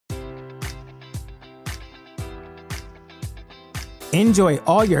Enjoy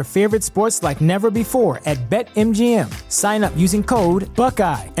all your favorite sports like never before at BetMGM. Sign up using code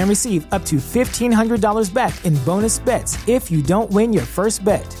Buckeye and receive up to $1,500 back in bonus bets if you don't win your first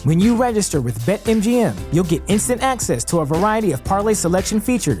bet. When you register with BetMGM, you'll get instant access to a variety of parlay selection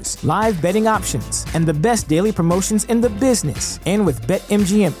features, live betting options, and the best daily promotions in the business. And with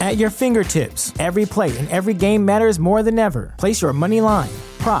BetMGM at your fingertips, every play and every game matters more than ever. Place your money line,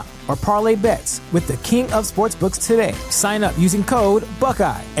 prop, or parlay bets with the king of sportsbooks today. Sign up using code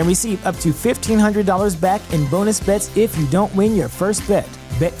Buckeye and receive up to $1,500 back in bonus bets if you don't win your first bet.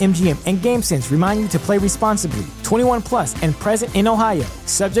 BetMGM and GameSense remind you to play responsibly. 21 plus and present in Ohio,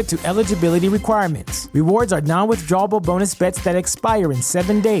 subject to eligibility requirements. Rewards are non-withdrawable bonus bets that expire in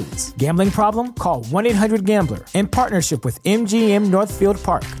 7 days. Gambling problem? Call 1-800-GAMBLER. In partnership with MGM Northfield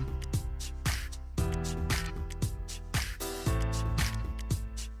Park.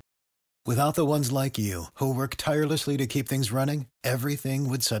 Without the ones like you, who work tirelessly to keep things running, everything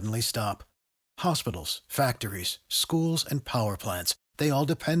would suddenly stop. Hospitals, factories, schools, and power plants, they all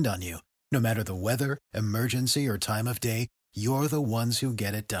depend on you. No matter the weather, emergency, or time of day, you're the ones who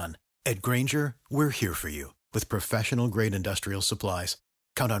get it done. At Grainger, we're here for you with professional-grade industrial supplies.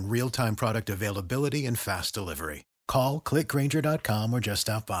 Count on real-time product availability and fast delivery. Call, click Grainger.com, or just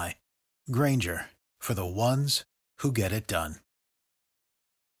stop by. Grainger, for the ones who get it done.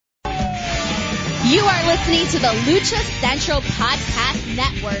 You are listening to the Lucha Central Podcast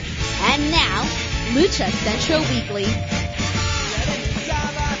Network. And now, Lucha Central Weekly.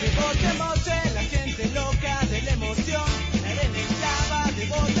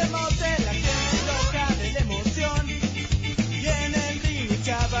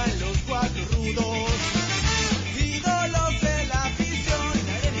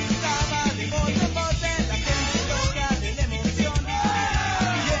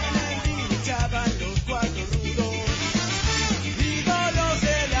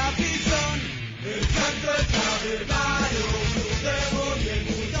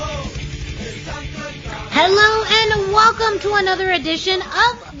 Hello and welcome to another edition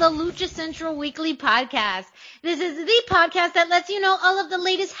of the Lucha Central Weekly Podcast. This is the podcast that lets you know all of the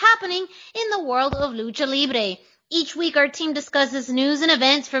latest happening in the world of Lucha Libre. Each week our team discusses news and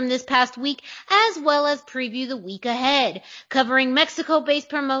events from this past week as well as preview the week ahead, covering Mexico-based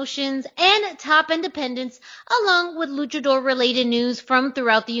promotions and top independents along with luchador-related news from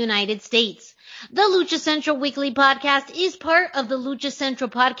throughout the United States. The Lucha Central Weekly Podcast is part of the Lucha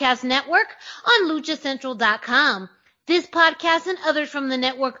Central Podcast Network on luchacentral.com. This podcast and others from the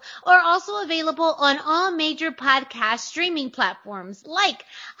network are also available on all major podcast streaming platforms like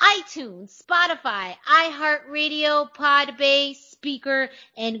iTunes, Spotify, iHeartRadio, Podbay, Speaker,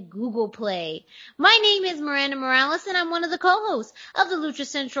 and Google Play. My name is Miranda Morales, and I'm one of the co-hosts of the Lucha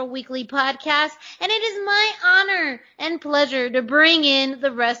Central Weekly Podcast, and it is my honor and pleasure to bring in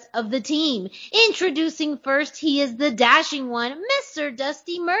the rest of the team. Introducing first, he is the dashing one, Mr.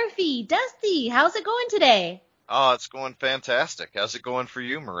 Dusty Murphy. Dusty, how's it going today? Oh, it's going fantastic. How's it going for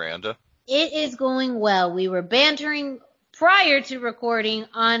you, Miranda? It is going well. We were bantering prior to recording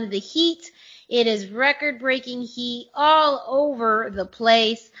on the heat. It is record-breaking heat all over the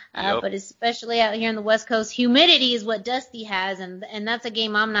place, but especially out here on the West Coast. Humidity is what Dusty has, and that's a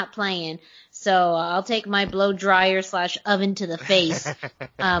game I'm not playing. So I'll take my blow dryer / oven to the face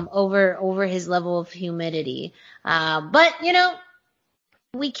over his level of humidity. But, you know,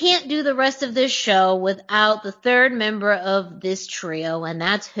 we can't do the rest of this show without the third member of this trio, and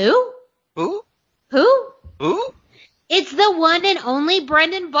that's who? Who? It's the one and only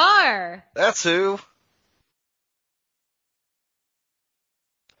Brendan Barr. That's who.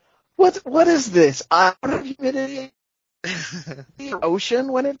 What is this? Out of humidity? The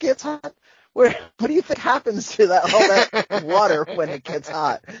ocean when it gets hot? What do you think happens to all that water when it gets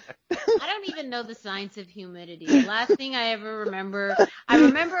hot? I don't even know the science of humidity. The last thing I ever remember, I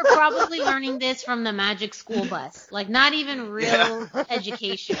remember probably learning this from the Magic School Bus. Like, not even real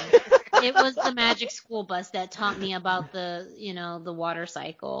education. It was the Magic School Bus that taught me about the water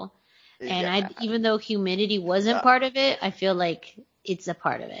cycle. And even though humidity wasn't part of it, I feel like it's a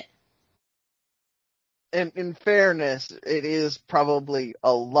part of it. And in fairness, it is probably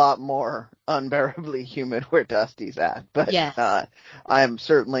a lot more unbearably humid where Dusty's at. But yes. I'm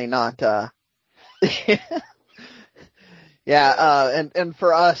certainly not. And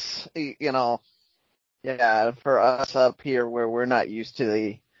for us, for us up here where we're not used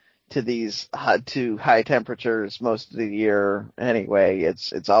to these high temperatures most of the year anyway,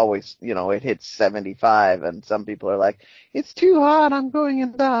 it's always, it hits 75 and some people are like, it's too hot, I'm going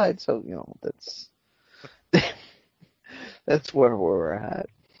inside. So, that's where we're at.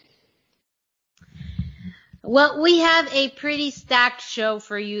 Well, we have a pretty stacked show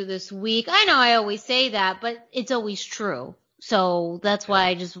for you this week. I know I always say that, but it's always true. So that's why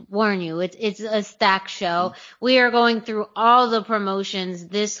I just warn you. It's a stacked show. We are going through all the promotions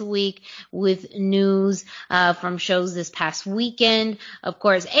this week with news from shows this past weekend. Of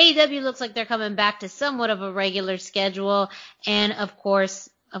course, AEW looks like they're coming back to somewhat of a regular schedule, and of course,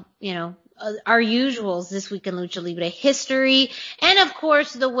 our usuals this week in Lucha Libre history, and of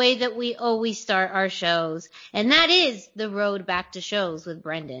course the way that we always start our shows, and that is the road back to shows with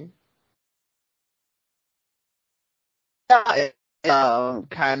Brendan. Kind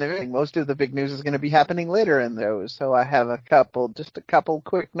of. Most of the big news is going to be happening later in those, so I have a couple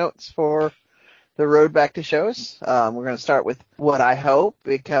quick notes for the road back to shows. We're going to start with what I hope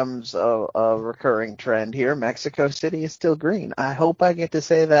becomes a recurring trend here. Mexico City is still green. I hope I get to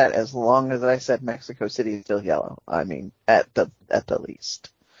say that as long as I said Mexico City is still yellow. I mean, at the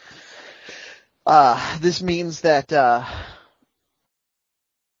least. This means that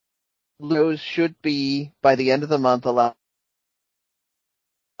those should be, by the end of the month, allowed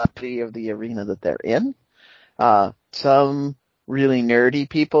of the arena that they're in. Some really nerdy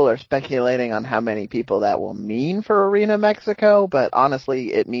people are speculating on how many people that will mean for Arena Mexico, but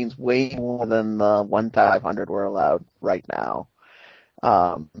honestly, it means way more than the 1,500 we're allowed right now.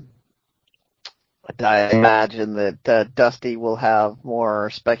 I imagine that Dusty will have more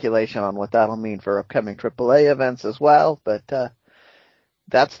speculation on what that'll mean for upcoming AAA events as well, but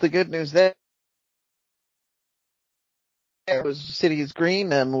that's the good news there. City is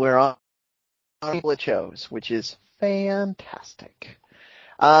green, and we're on it shows, which is fantastic.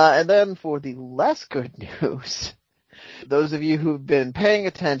 And then for the less good news, those of you who've been paying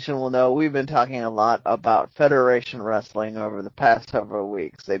attention will know we've been talking a lot about Federation Wrestling over the past several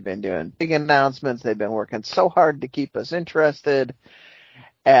weeks. They've been doing big announcements. They've been working so hard to keep us interested.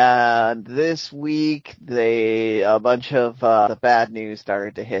 And this week, a bunch of the bad news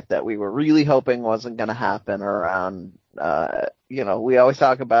started to hit that we were really hoping wasn't going to happen around, we always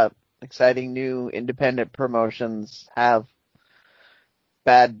talk about exciting new independent promotions have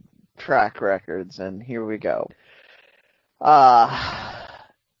bad track records, and here we go. The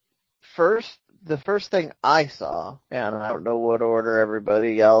first thing I saw, and I don't know what order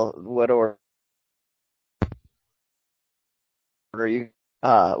you,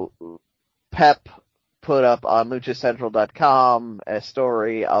 Pep put up on LuchaCentral.com a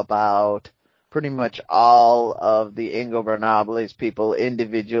story about pretty much all of the Ingobernables people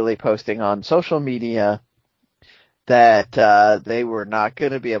individually posting on social media that they were not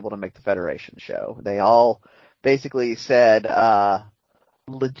going to be able to make the Federation show. They all basically said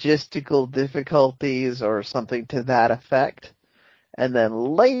logistical difficulties or something to that effect. And then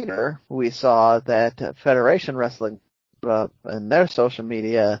later we saw that Federation Wrestling in their social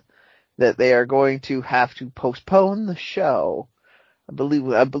media that they are going to have to postpone the show. I believe,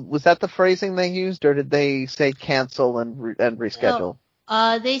 was that the phrasing they used, or did they say cancel and reschedule?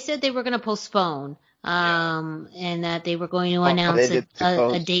 They said they were going to postpone, and that they were going to announce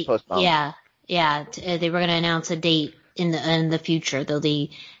a date. Postpone. Yeah, they were going to announce a date in the future, though the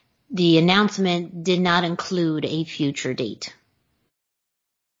announcement did not include a future date.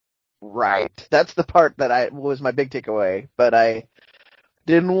 Right, that's the part that was my big takeaway, but I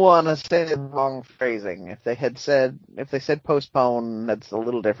didn't want to say the wrong phrasing. If they said postpone, that's a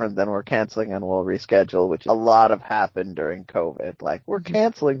little different than we're canceling and we'll reschedule, which a lot have happened during COVID. Like, we're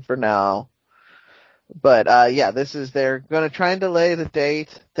canceling for now. But, they're going to try and delay the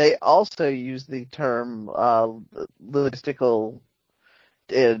date. They also use the term, logistical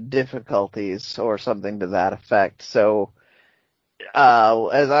difficulties or something to that effect. So,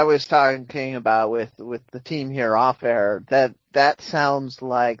 as I was talking about with the team here off air, that sounds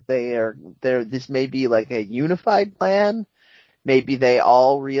like this may be like a unified plan. Maybe they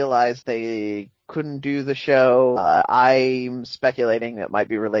all realized they couldn't do the show. I'm speculating it might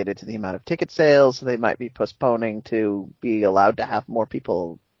be related to the amount of ticket sales. They might be postponing to be allowed to have more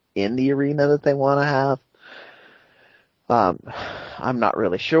people in the arena that they want to have. I'm not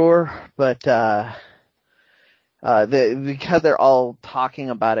really sure, but because they're all talking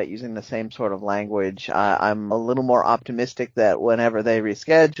about it using the same sort of language, I'm a little more optimistic that whenever they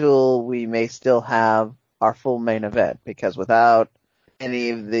reschedule, we may still have our full main event, because without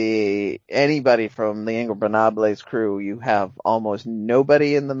anybody from the Ingobernables crew, you have almost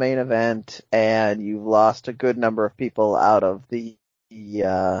nobody in the main event, and you've lost a good number of people out of the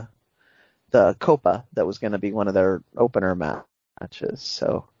Copa that was going to be one of their opener matches.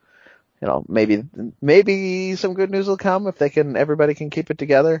 So, maybe some good news will come if everybody can keep it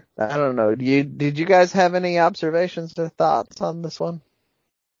together. I don't know. Did you guys have any observations or thoughts on this one?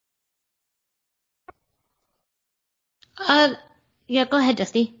 Yeah, go ahead,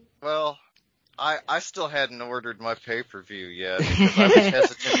 Dusty. Well, I still hadn't ordered my pay-per-view yet because I was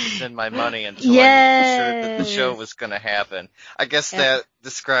hesitant to spend my money until I knew for sure that the show was going to happen. I guess that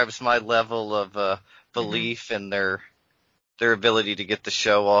describes my level of belief in their ability to get the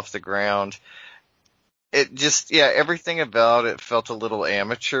show off the ground. It just, everything about it felt a little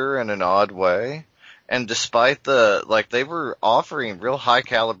amateur in an odd way. And despite they were offering real high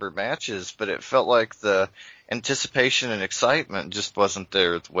caliber matches, but it felt like the anticipation and excitement just wasn't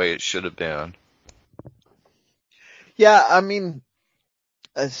there the way it should have been. Yeah, I mean,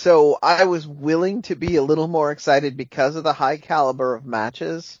 so I was willing to be a little more excited because of the high caliber of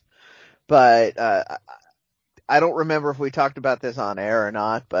matches, but I don't remember if we talked about this on air or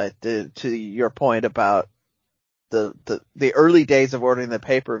not, but to your point about the early days of ordering the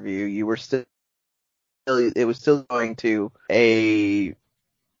pay-per-view, it was still going to an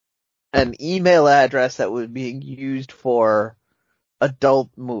email address that was being used for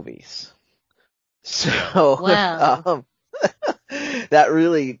adult movies. So, wow. That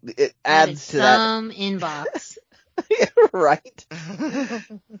really, it adds to that. Some inbox. Right?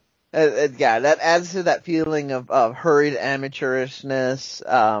 That adds to that feeling of hurried amateurishness.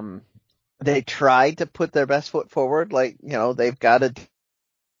 They tried to put their best foot forward, they've got a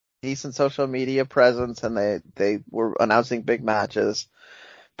decent social media presence and they were announcing big matches.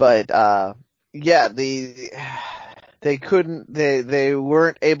 But, they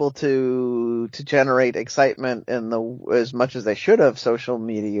weren't able to generate excitement as much as they should have social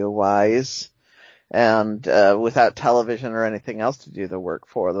media wise. And, without television or anything else to do the work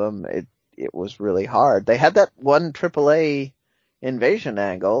for them, it was really hard. They had that one AAA Invasion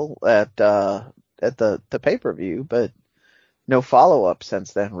angle at the pay-per-view, but no follow-up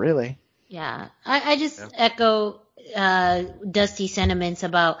since then, really. Yeah. I just echo Dusty's sentiments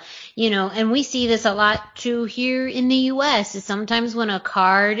about, and we see this a lot too here in the U.S. is sometimes when a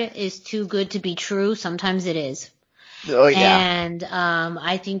card is too good to be true, sometimes it is. Oh, yeah. And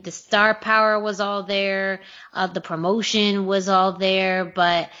I think the star power was all there, the promotion was all there,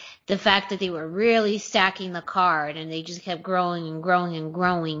 but the fact that they were really stacking the card and they just kept growing and growing and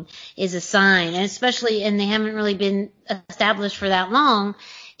growing is a sign. And especially, and they haven't really been established for that long,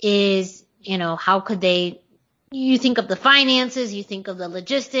 is, how could they, you think of the finances, you think of the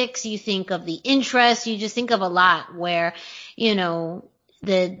logistics, you think of the interest, you just think of a lot where,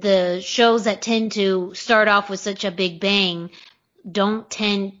 the shows that tend to start off with such a big bang don't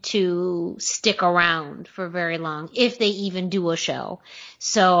tend to stick around for very long, if they even do a show.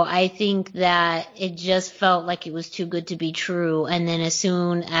 So I think that it just felt like it was too good to be true. And then as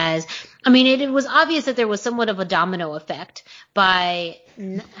soon as, it was obvious that there was somewhat of a domino effect by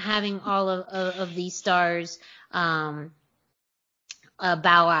having all of these stars bow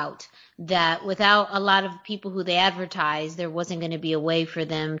out, that without a lot of people who they advertised, there wasn't going to be a way for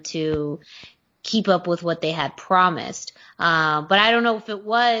them to keep up with what they had promised. But I don't know if it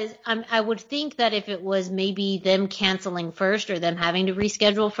was, I would think that if it was maybe them canceling first or them having to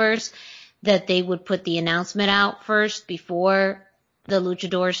reschedule first, that they would put the announcement out first before the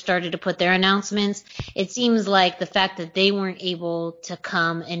luchadors started to put their announcements. It seems like the fact that they weren't able to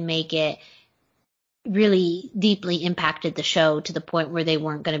come and make it really deeply impacted the show to the point where they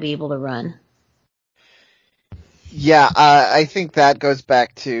weren't going to be able to run. Yeah, I think that goes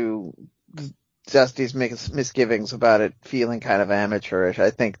back to Dusty's misgivings about it feeling kind of amateurish.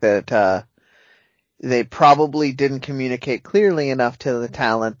 I think that they probably didn't communicate clearly enough to the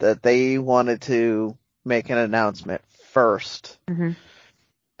talent that they wanted to make an announcement first. Mm-hmm.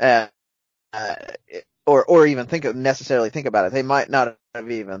 Or even necessarily think about it. They might not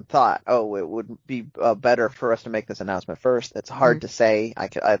have even thought, it would be better for us to make this announcement first. It's hard to say. I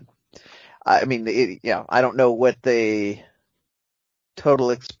don't know what the total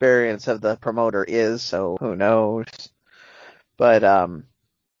experience of the promoter is, so who knows. But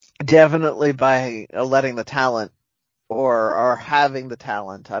definitely by letting the talent or having the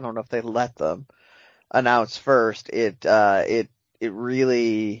talent, I don't know if they let them announce first, it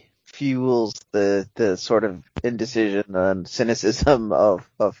really fuels the sort of indecision and cynicism of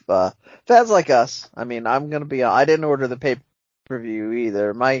fans like us. I'm gonna be, I didn't order the pay-per-view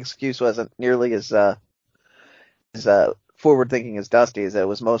either. My excuse wasn't nearly as forward thinking as Dusty's. It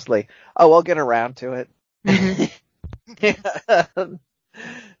was mostly, I'll get around to it. Mm-hmm.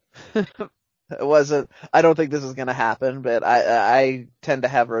 It wasn't, I don't think this is gonna happen, but I tend to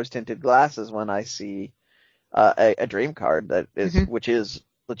have rose-tinted glasses when I see a dream card that is, which is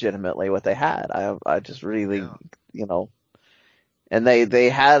legitimately what they had. I just really, and they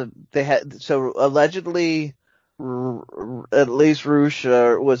had, so allegedly at least Roosh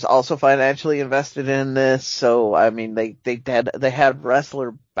was also financially invested in this, so I mean they had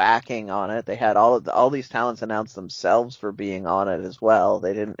wrestler backing on it. They had all these talents announce themselves for being on it as well.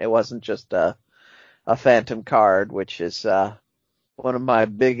 It wasn't just a phantom card, which is one of my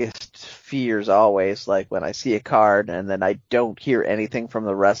biggest fears always, like when I see a card and then I don't hear anything from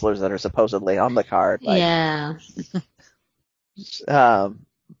the wrestlers that are supposedly on the card. Like, yeah.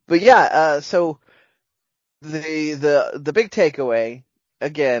 But yeah, so the big takeaway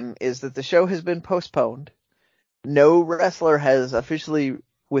again is that the show has been postponed. No wrestler has officially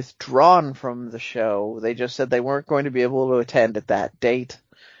withdrawn from the show. They just said they weren't going to be able to attend at that date.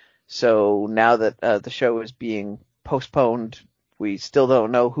 So now that the show is being postponed, we still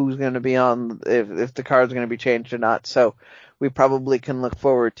don't know who's going to be on, if the card's going to be changed or not. So we probably can look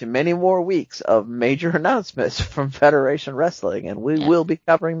forward to many more weeks of major announcements from Federation Wrestling, and we will be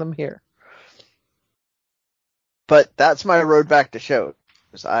covering them here. But that's my road back to shows.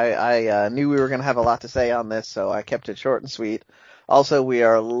 I knew we were going to have a lot to say on this, so I kept it short and sweet. Also, we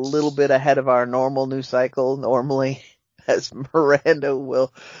are a little bit ahead of our normal news cycle. Normally, as Miranda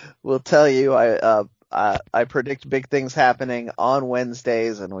will tell you, I predict big things happening on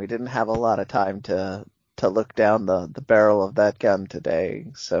Wednesdays, and we didn't have a lot of time to look down the barrel of that gun today.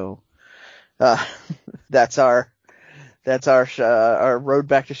 So that's our road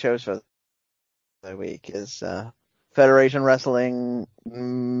back to shows for the week is Federation Wrestling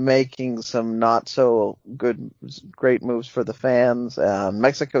making some not so great moves for the fans,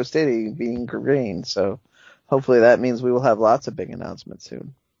 Mexico City being green. So hopefully that means we will have lots of big announcements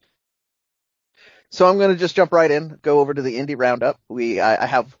soon. So I'm going to just jump right in, go over to the Indie Roundup. I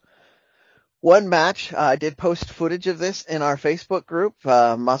have one match. I did post footage of this in our Facebook group.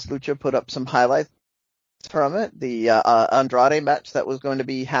 Mas Lucha put up some highlights from it. The Andrade match that was going to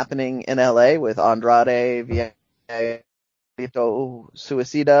be happening in LA with Andrade, Viejito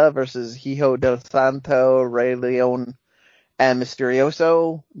Suicida versus Hijo del Santo, Rey Leon, and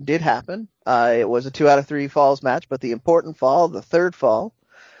Mysterioso did happen. It was a 2 out of 3 falls match, but the important fall, the third fall,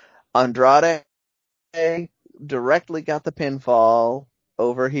 Andrade directly got the pinfall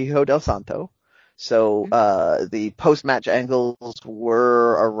over Hijo del Santo. So the post-match angles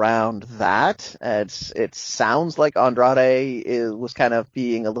were around that. It sounds like Andrade was kind of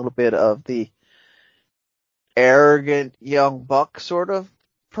being a little bit of the arrogant young buck sort of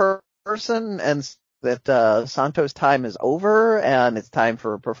person, and that Santo's time is over and it's time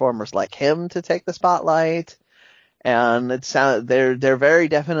for performers like him to take the spotlight. And they're very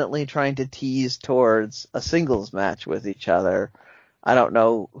definitely trying to tease towards a singles match with each other. I don't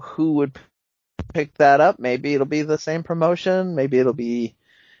know who would pick that up. Maybe it'll be the same promotion. Maybe it'll be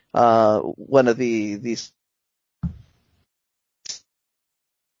one of these.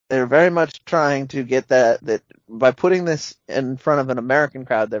 They're very much trying to get that by putting this in front of an American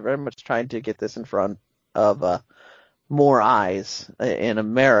crowd. They're very much trying to get this in front of more eyes in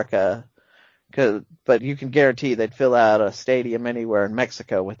America. But you can guarantee they'd fill out a stadium anywhere in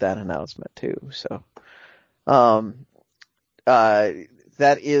Mexico with that announcement too. So, that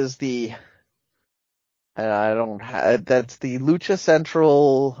is that's the Lucha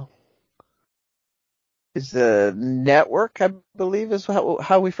Central is the network, I believe is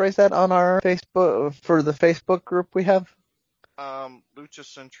how we phrase that on our Facebook, for the Facebook group we have. Lucha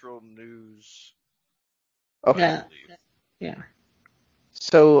Central News. Okay. Yeah.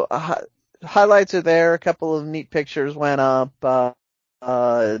 So, highlights are there. A couple of neat pictures went up.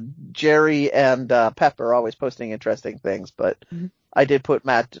 Jerry and Pep are always posting interesting things, but I did put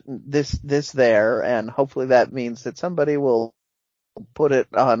Matt this there, and hopefully that means that somebody will put it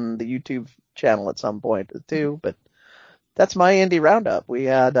on the YouTube channel at some point too. But that's my Indie Roundup. We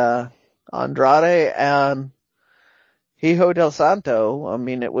had Andrade and Hijo del Santo. I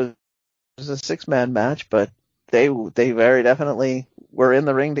mean, it was a 6-man match, but they very definitely were in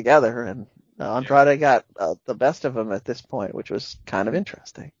the ring together, and Andrade got the best of them at this point, which was kind of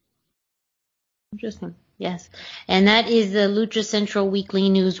interesting. Interesting. Yes. And that is the Lucha Central Weekly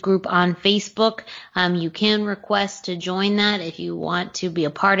News group on Facebook. You can request to join that if you want to be a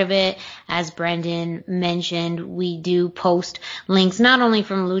part of it. As Brendan mentioned, we do post links not only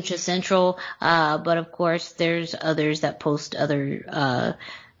from Lucha Central, but of course there's others that post other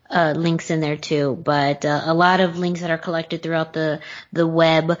links in there too, but a lot of links that are collected throughout the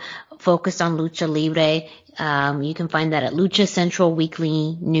web focused on Lucha Libre. You can find that at Lucha Central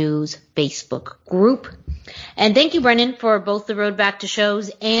Weekly News Facebook group. And thank you, Brendan, for both the Road Back to Shows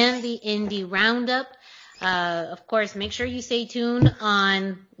and the Indie Roundup. Of course, make sure you stay tuned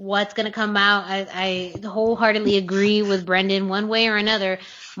on what's going to come out. I wholeheartedly agree with Brendan one way or another.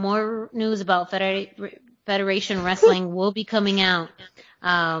 More news about Federación Federation Wrestling will be coming out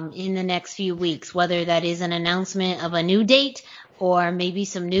in the next few weeks, whether that is an announcement of a new date or maybe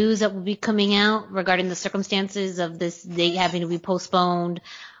some news that will be coming out regarding the circumstances of this date having to be postponed.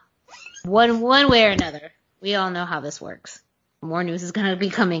 One way or another. We all know how this works. More news is going to be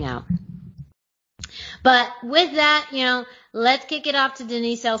coming out. But with that, let's kick it off to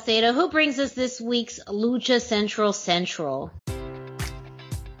Denise Salcedo, who brings us this week's Lucha Central.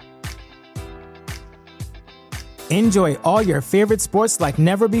 Enjoy all your favorite sports like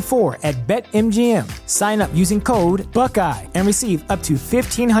never before at BetMGM. Sign up using code Buckeye and receive up to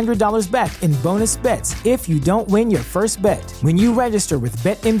 $1,500 back in bonus bets if you don't win your first bet. When you register with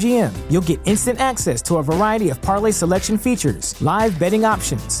BetMGM, you'll get instant access to a variety of parlay selection features, live betting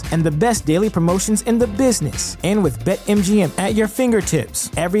options, and the best daily promotions in the business. And with BetMGM at your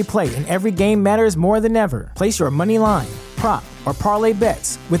fingertips, every play and every game matters more than ever. Place your money line, prop, or parlay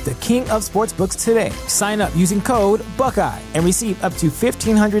bets with the king of sportsbooks today. Sign up using code Buckeye and receive up to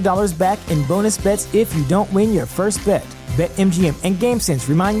 $1,500 back in bonus bets if you don't win your first bet. BetMGM and GameSense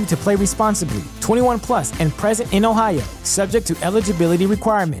remind you to play responsibly. 21 plus and present in Ohio, subject to eligibility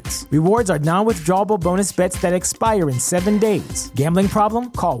requirements. Rewards are non-withdrawable bonus bets that expire in 7 days. Gambling problem?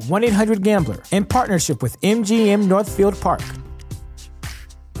 Call 1-800-GAMBLER. In partnership with MGM Northfield Park.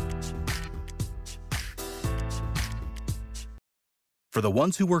 For the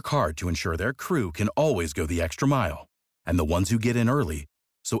ones who work hard to ensure their crew can always go the extra mile, and the ones who get in early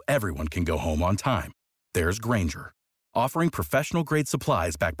so everyone can go home on time, there's Grainger, offering professional-grade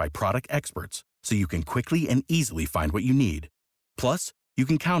supplies backed by product experts so you can quickly and easily find what you need. Plus, you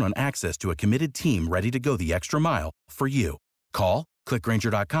can count on access to a committed team ready to go the extra mile for you. Call, click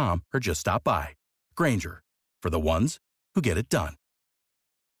Grainger.com, or just stop by. Grainger, for the ones who get it done.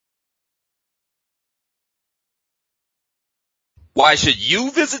 Why should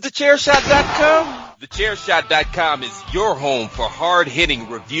you visit TheChairShot.com? TheChairShot.com is your home for hard-hitting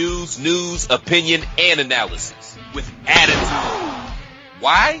reviews, news, opinion, and analysis with attitude.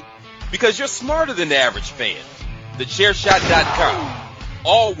 Why? Because you're smarter than the average fan. TheChairShot.com.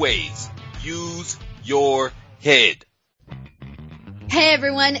 Always use your head. Hey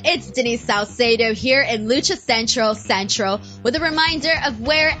everyone, it's Denise Salcedo here in Lucha Central with a reminder of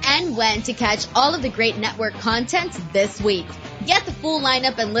where and when to catch all of the great network content this week. Get the full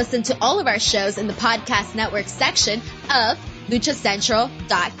lineup and listen to all of our shows in the podcast network section of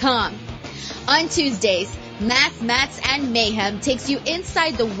luchacentral.com. On Tuesdays, Mats, and Mayhem takes you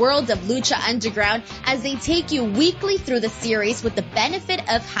inside the world of Lucha Underground as they take you weekly through the series with the benefit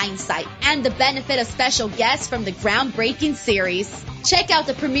of hindsight and the benefit of special guests from the groundbreaking series. Check out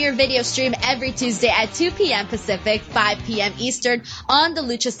the premiere video stream every Tuesday at 2 p.m. Pacific, 5 p.m. Eastern on the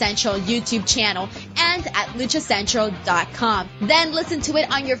Lucha Central YouTube channel and at luchacentral.com. Then listen to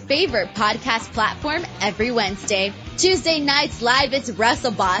it on your favorite podcast platform every Wednesday. Tuesday nights live, it's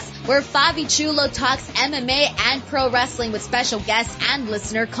WrestleBoss, where Fabi Chulo talks MMA and pro wrestling with special guests and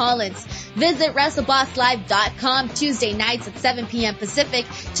listener call-ins. Visit WrestleBossLive.com Tuesday nights at 7 p.m. Pacific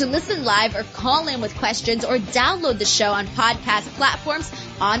to listen live or call in with questions or download the show on podcast platforms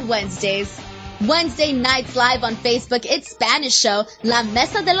on Wednesdays. Wednesday nights live on Facebook, it's Spanish show La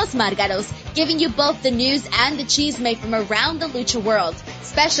Mesa de los Márgaros, giving you both the news and the chisme from around the lucha world.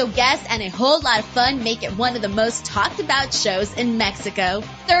 Special guests and a whole lot of fun make it one of the most talked about shows in Mexico.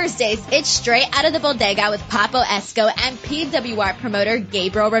 Thursdays, it's Straight Out of the Bodega with Papo Esco and PWR promoter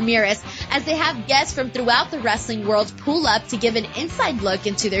Gabriel Ramirez as they have guests from throughout the wrestling world pull up to give an inside look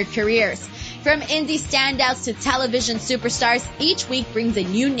into their careers. From indie standouts to television superstars, each week brings a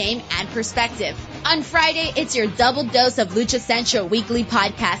new name and perspective. On Friday, it's your double dose of Lucha Central Weekly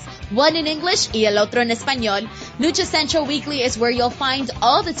podcast, one in English y el otro en español. Lucha Central Weekly is where you'll find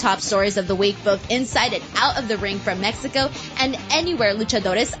all the top stories of the week, both inside and out of the ring from Mexico and anywhere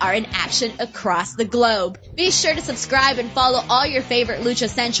luchadores are in action across the globe. Be sure to subscribe and follow all your favorite Lucha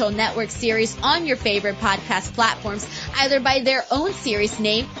Central Network series on your favorite podcast platforms, either by their own series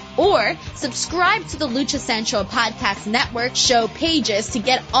name or subscribe to the Lucha Central Podcast Network show pages to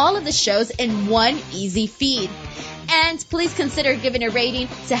get all of the shows in one easy feed. And please consider giving a rating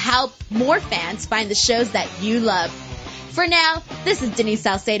to help more fans find the shows that you love. For now, this is Denise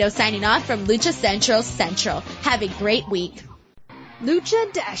Salcedo signing off from Lucha Central. Have a great week.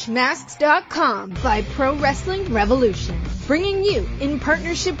 Lucha-Masks.com by Pro Wrestling Revolution, bringing you, in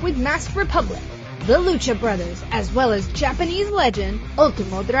partnership with Mask Republic, the Lucha Brothers, as well as Japanese legend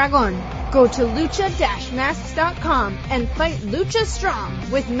Ultimo Dragon. Go to lucha-masks.com and fight Lucha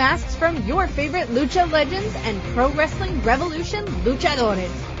Strong with masks from your favorite Lucha legends and Pro Wrestling Revolution luchadores.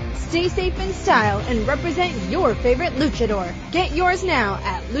 Stay safe in style and represent your favorite luchador. Get yours now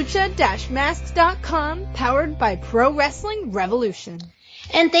at lucha-masks.com, powered by Pro Wrestling Revolution.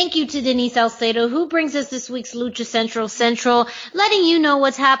 And thank you to Denise Salcedo, who brings us this week's Lucha Central, letting you know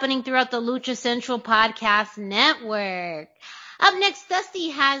what's happening throughout the Lucha Central Podcast Network. Up next, Dusty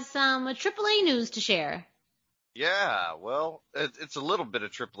has some AAA news to share. Yeah, well, it's a little bit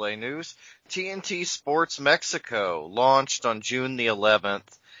of AAA news. TNT Sports Mexico launched on June the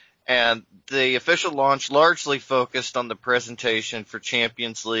 11th, and the official launch largely focused on the presentation for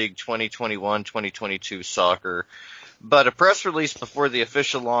Champions League 2021-2022 soccer. But a press release before the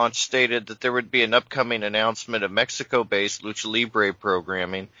official launch stated that there would be an upcoming announcement of Mexico-based Lucha Libre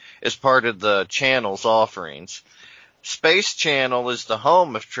programming as part of the channel's offerings. Space Channel is the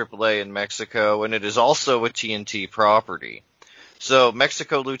home of AAA in Mexico, and it is also a TNT property. So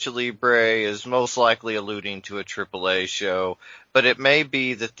Mexico Lucha Libre is most likely alluding to a AAA show, but it may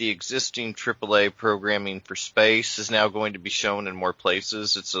be that the existing AAA programming for Space is now going to be shown in more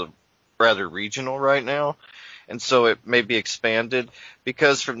places. It's a rather regional right now, and so it may be expanded,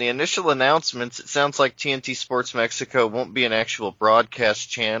 because from the initial announcements, it sounds like TNT Sports Mexico won't be an actual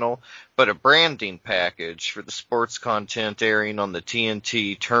broadcast channel, but a branding package for the sports content airing on the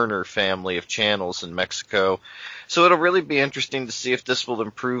TNT Turner family of channels in Mexico. So it'll really be interesting to see if this will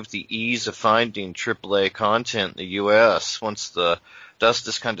improve the ease of finding AAA content in the U.S. once the dust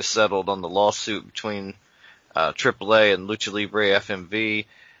is kind of settled on the lawsuit between AAA and Lucha Libre FMV.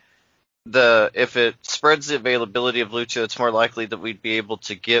 If it spreads the availability of Lucha, it's more likely that we'd be able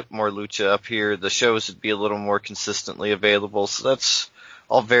to get more Lucha up here. The shows would be a little more consistently available, so that's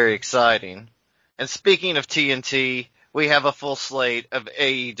all very exciting. And speaking of TNT, we have a full slate of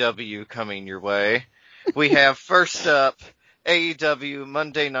AEW coming your way. We have first up AEW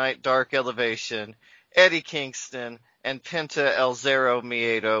Monday Night Dark Elevation, Eddie Kingston, and Penta El Zero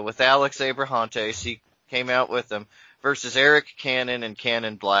Miedo with Alex Abrahantes, he came out with them, versus Eric Cannon and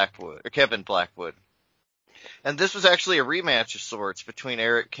Kevin Blackwood. And this was actually a rematch of sorts between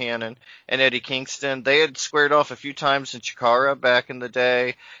Eric Cannon and Eddie Kingston. They had squared off a few times in Chikara back in the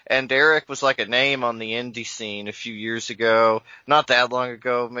day, and Eric was like a name on the indie scene a few years ago. Not that long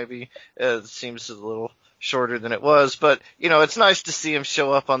ago, maybe. It seems a little shorter than it was, but, you know, it's nice to see him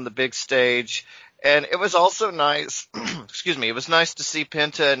show up on the big stage. And it was also nice, it was nice to see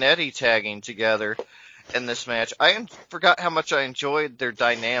Penta and Eddie tagging together in this match. I forgot how much I enjoyed their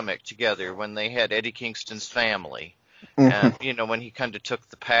dynamic together when they had Eddie Kingston's family. And, you know, when he kind of took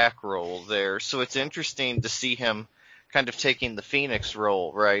the Pac role there. So it's interesting to see him kind of taking the Phoenix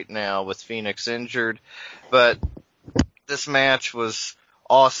role right now with Phoenix injured. But this match was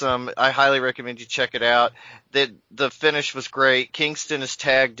awesome. I highly recommend you check it out. The finish was great. Kingston is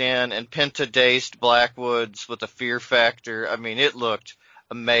tagged in, and Penta dazed Blackwoods with a fear factor. I mean, it looked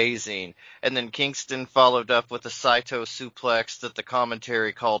amazing. And then Kingston followed up with a Saito suplex that the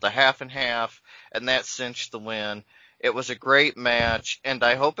commentary called a half and half, and that cinched the win. It was a great match, and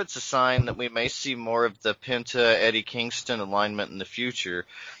I hope it's a sign that we may see more of the Penta-Eddie Kingston alignment in the future.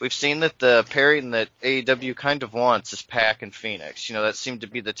 We've seen that the pairing that AEW kind of wants is Pac and Phoenix. You know, that seemed to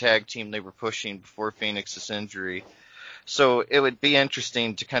be the tag team they were pushing before Phoenix's injury. So it would be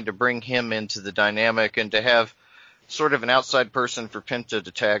interesting to kind of bring him into the dynamic and to have sort of an outside person for Penta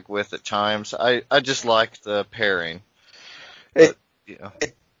to tag with at times. I just like the pairing. It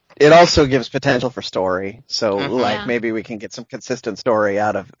also gives potential for story. So maybe we can get some consistent story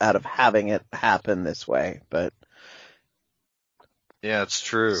out of having it happen this way. But yeah, it's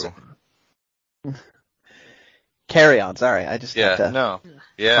true. So, carry on. Sorry, I just had to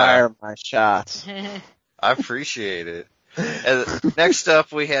fire my shots. I appreciate it. Next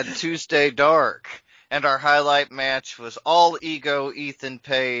up, we had Tuesday Dark. And our highlight match was All Ego Ethan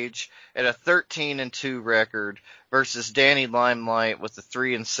Page at a 13-2 record versus Danny Limelight with a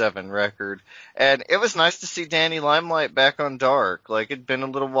 3-7 record. And it was nice to see Danny Limelight back on Dark. Like, it'd been a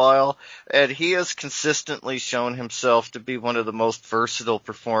little while, and he has consistently shown himself to be one of the most versatile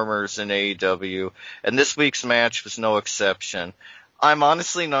performers in AEW, and this week's match was no exception. I'm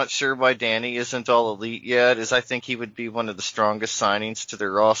honestly not sure why Danny isn't all elite yet, as I think he would be one of the strongest signings to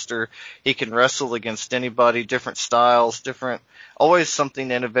their roster. He can wrestle against anybody, different styles, always something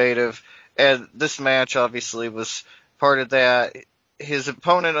innovative, and this match obviously was part of that. His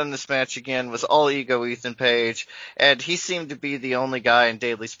opponent on this match again was All Ego Ethan Page, and he seemed to be the only guy in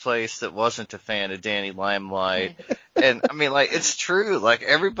Daly's Place that wasn't a fan of Danny Limelight. And I mean, like, it's true, like,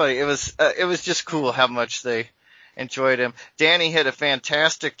 everybody, it was just cool how much they enjoyed him. Danny hit a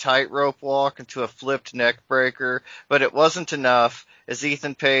fantastic tightrope walk into a flipped neck breaker, but it wasn't enough as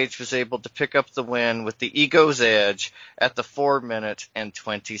Ethan Page was able to pick up the win with the ego's edge at the 4-minute and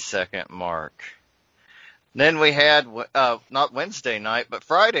 20-second mark. Then we had, not Wednesday night, but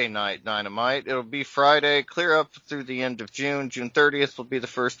Friday night Dynamite. It'll be Friday, clear up through the end of June. June 30th will be the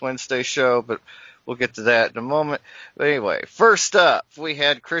first Wednesday show, but we'll get to that in a moment. But anyway, first up, we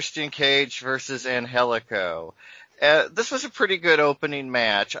had Christian Cage versus Angelico. This was a pretty good opening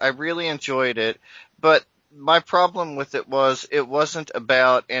match. I really enjoyed it, but my problem with it was it wasn't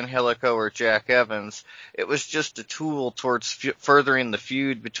about Angelico or Jack Evans. It was just a tool towards furthering the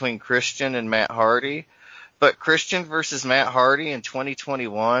feud between Christian and Matt Hardy. But Christian versus Matt Hardy in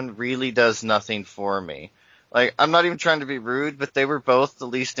 2021 really does nothing for me. Like, I'm not even trying to be rude, but they were both the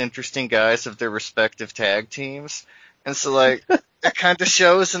least interesting guys of their respective tag teams. And so, like, it kind of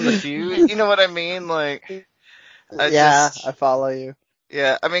shows in the feud. You know what I mean? Like, I follow you.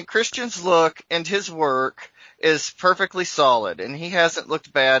 Yeah, I mean, Christian's look and his work is perfectly solid, and he hasn't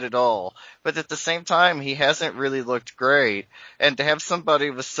looked bad at all. But at the same time, he hasn't really looked great. And to have somebody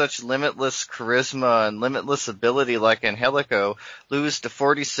with such limitless charisma and limitless ability like Angelico lose to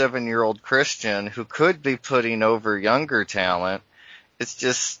 47-year-old Christian, who could be putting over younger talent,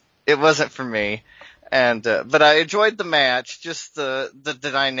 it wasn't for me. And but I enjoyed the match, just the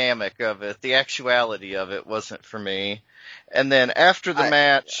dynamic of it, the actuality of it wasn't for me. And then after the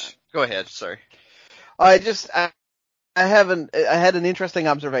match, go ahead, sorry. I had an interesting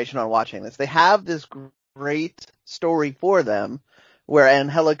observation on watching this. They have this great story for them where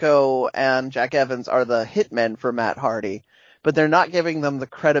Angelico and Jack Evans are the hitmen for Matt Hardy, but they're not giving them the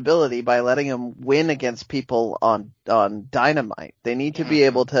credibility by letting them win against people on Dynamite. They need to be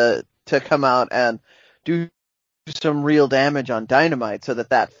able to come out and do some real damage on Dynamite so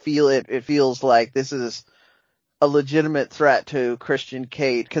that it feels like this is a legitimate threat to Christian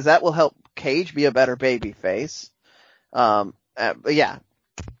Cage, because that will help Cage be a better babyface. But yeah,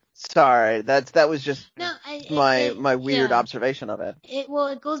 sorry, that was just my weird observation of it.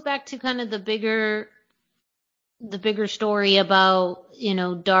 It goes back to kind of the bigger story about,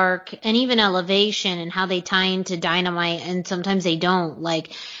 Dark and even Elevation and how they tie into Dynamite, and sometimes they don't.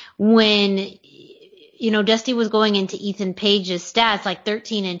 Like when Dusty was going into Ethan Page's stats, like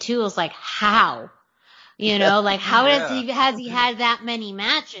 13-2, I was like, how? Like how has he had that many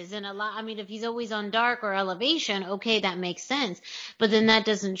matches? And if he's always on Dark or Elevation, okay, that makes sense. But then that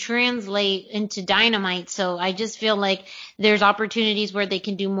doesn't translate into Dynamite. So I just feel like there's opportunities where they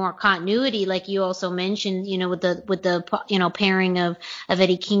can do more continuity, like you also mentioned, with the pairing of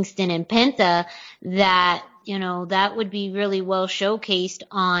Eddie Kingston and Penta, that, that would be really well showcased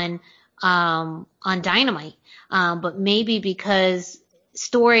on Dynamite. But maybe because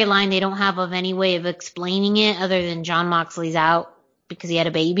storyline they don't have of any way of explaining it other than Jon Moxley's out because he had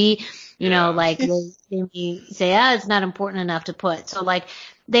a baby, like they say, it's not important enough to put. So like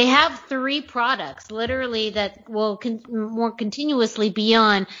they have 3 products literally that will more continuously be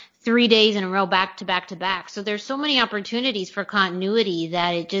on 3 days in a row, back to back to back. So there's so many opportunities for continuity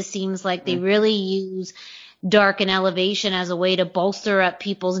that it just seems like they really use Dark and Elevation as a way to bolster up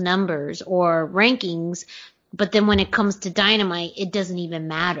people's numbers or rankings. But then when it comes to Dynamite, it doesn't even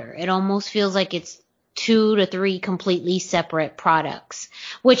matter. It almost feels like it's 2 to 3 completely separate products,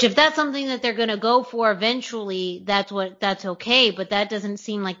 which if that's something that they're going to go for eventually, that's okay. But that doesn't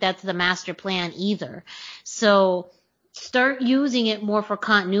seem like that's the master plan either. So start using it more for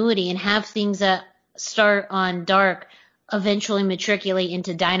continuity and have things that start on Dark eventually matriculate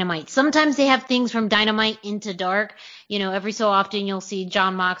into Dynamite. Sometimes they have things from Dynamite into Dark. Every so often you'll see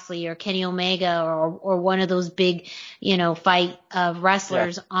Jon Moxley or Kenny Omega or one of those big, fight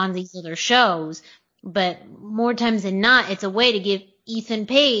wrestlers on these other shows. But more times than not, it's a way to give Ethan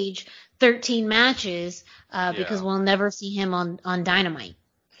Page 13 matches because we'll never see him on Dynamite.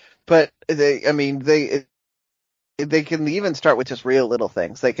 But they can even start with just real little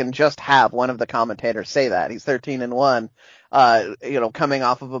things. They can just have one of the commentators say that he's 13-1, coming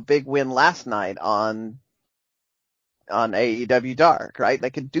off of a big win last night on AEW Dark, right?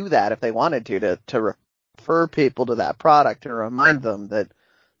 They could do that if they wanted to refer people to that product and remind them that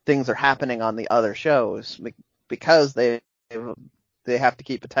things are happening on the other shows because they have to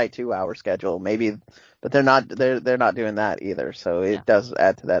keep a tight 2-hour schedule, maybe, but they're not doing that either. So it does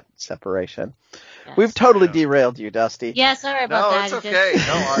add to that separation. Yes. We've totally derailed you, Dusty. Yeah, sorry about that. No, it's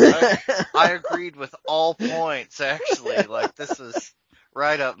okay. I agreed with all points, actually. Like, this is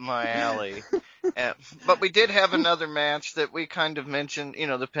right up my alley. But we did have another match that we kind of mentioned,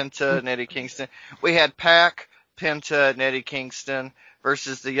 the Penta and Eddie Kingston. We had Pac, Penta, and Eddie Kingston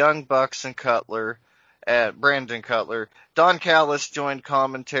versus the Young Bucks and Cutler. Brandon Cutler. Don Callis joined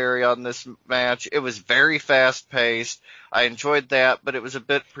commentary on this match. It was very fast-paced. I enjoyed that, but it was a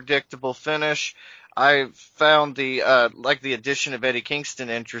bit predictable finish. I found the addition of Eddie Kingston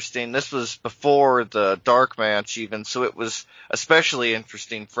interesting. This was before the dark match even, so it was especially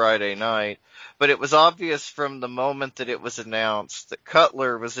interesting Friday night. But it was obvious from the moment that it was announced that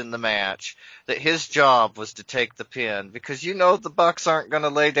Cutler was in the match, that his job was to take the pin, because the Bucks aren't going to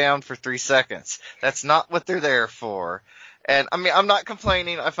lay down for 3 seconds. That's not what they're there for. And I mean, I'm not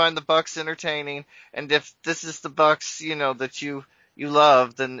complaining. I find the Bucks entertaining, and if this is the Bucks, that you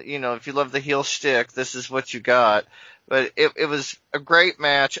love, then, if you love the heel shtick, this is what you got. But it was a great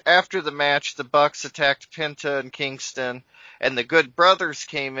match. After the match, the Bucks attacked Penta and Kingston, and the Good Brothers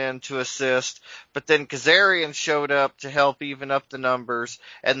came in to assist, but then Kazarian showed up to help even up the numbers,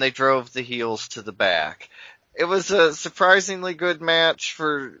 and they drove the heels to the back. It was a surprisingly good match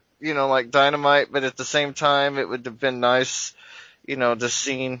for, like Dynamite, but at the same time, it would have been nice, to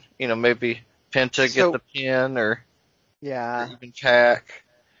see, maybe Penta get the pin, or even Pac.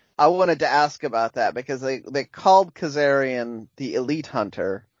 I wanted to ask about that because they called Kazarian the Elite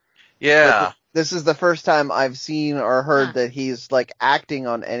Hunter. Yeah. This is the first time I've seen or heard that he's like acting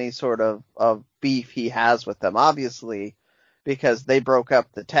on any sort of beef he has with them. Obviously, because they broke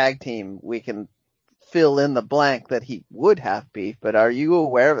up the tag team, we can fill in the blank that he would have beef. But are you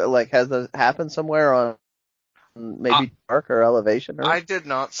aware of it? Like, has this happened somewhere on maybe Dark or Elevation? I did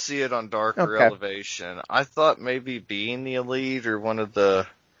not see it on Dark or Elevation. I thought maybe Being the Elite or one of the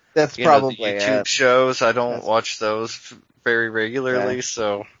the YouTube shows. I don't watch those very regularly,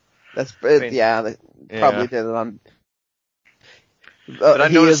 so that's they probably did it on. But I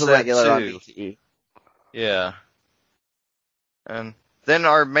he noticed is a that regular too. on BTE. Yeah, and then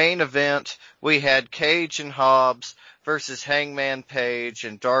our main event, we had Cage and Hobbs versus Hangman Page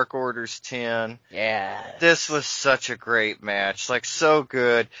and Dark Order's 10. Yeah. This was such a great match, like so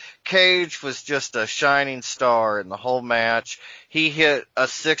good. Cage was just a shining star in the whole match. He hit a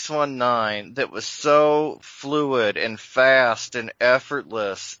 619 that was so fluid and fast and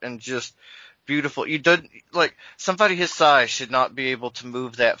effortless and just beautiful. You didn't, like, somebody his size should not be able to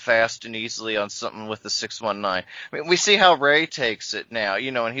move that fast and easily on something with a 619. I mean, we see how Ray takes it now,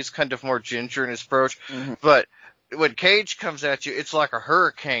 and he's kind of more ginger in his approach, but when Cage comes at you, it's like a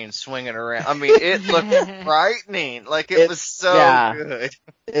hurricane swinging around. I mean, it looked frightening. Like, it was so good.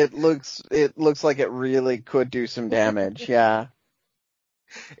 It looks like it really could do some damage. Yeah.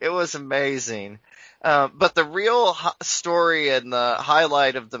 It was amazing. But the real story and the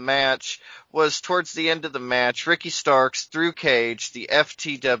highlight of the match was towards the end of the match. Ricky Starks threw Cage the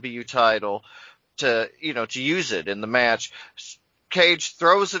FTW title to use it in the match. Cage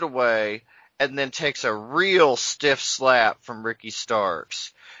throws it away and then takes a real stiff slap from Ricky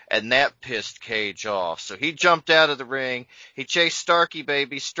Starks. And that pissed Cage off. So he jumped out of the ring. He chased Starky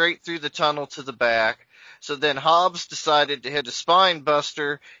Baby straight through the tunnel to the back. So then Hobbs decided to hit a spine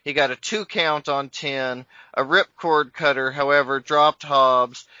buster. He got a 2 count on 10. A ripcord cutter, however, dropped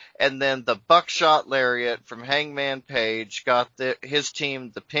Hobbs. And then the buckshot lariat from Hangman Page got his team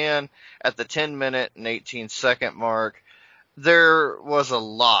the pin at the 10-minute and 18-second mark. There was a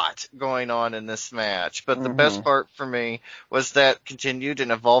lot going on in this match, but the best part for me was that continued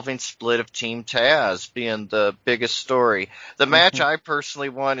and evolving split of Team Taz being the biggest story. The match I personally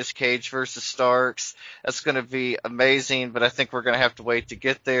want is Cage versus Starks. That's going to be amazing, but I think we're going to have to wait to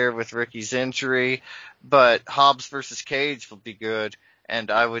get there with Ricky's injury. But Hobbs versus Cage will be good,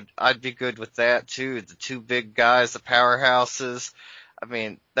 and I'd be good with that too. The two big guys, the powerhouses. I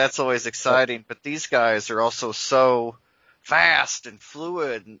mean, that's always exciting, but these guys are also so fast and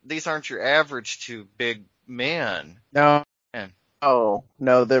fluid. These aren't your average two big men. No. Man. Oh,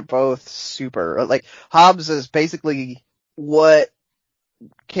 no, they're both super. Like, Hobbs is basically what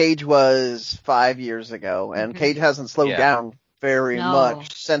Cage was 5 years ago, and Cage hasn't slowed down very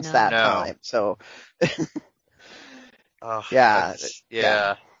much since that time. So, yeah.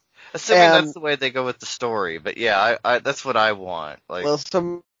 Assuming that's the way they go with the story, but yeah, I that's what I want. Like, well,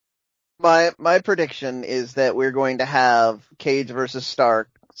 my prediction is that we're going to have Cage versus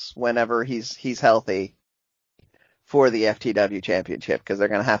Starks whenever he's healthy for the FTW championship, because they're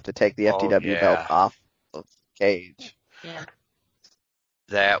going to have to take the FTW belt off of Cage. Yeah.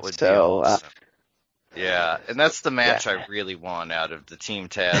 That would be awesome. Yeah, and that's the match I really want out of the Team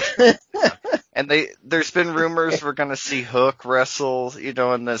Taz. And there's been rumors we're going to see Hook wrestle,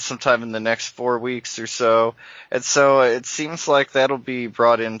 sometime in the next 4 weeks or so. And so it seems like that'll be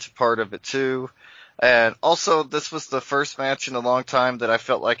brought into part of it too. And also, this was the first match in a long time that I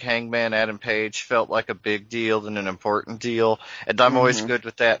felt like Hangman Adam Page felt like a big deal and an important deal. And I'm always good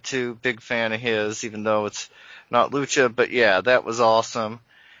with that, too. Big fan of his, even though it's not Lucha. But yeah, that was awesome.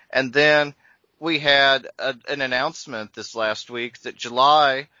 And then we had an announcement this last week that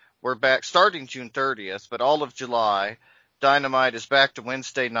July, we're back starting June 30th, but all of July, Dynamite is back to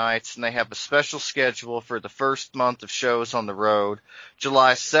Wednesday nights, and they have a special schedule for the first month of shows on the road.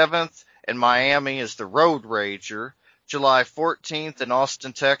 July 7th in Miami is the Road Rager. July 14th in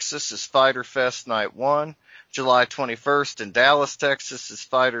Austin, Texas is Fyter Fest Night 1. July 21st in Dallas, Texas is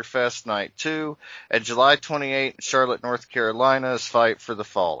Fyter Fest Night 2. And July 28th in Charlotte, North Carolina is Fight for the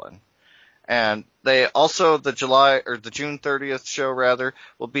Fallen. And they also, the June 30th show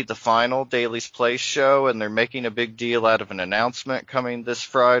will be the final Daily's Place show, and they're making a big deal out of an announcement coming this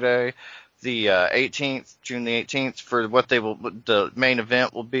Friday, the 18th, June the 18th, for what the main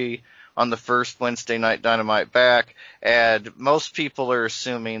event will be on the first Wednesday night Dynamite back. And most people are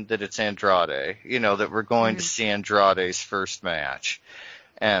assuming that it's Andrade, that we're going to see Andrade's first match.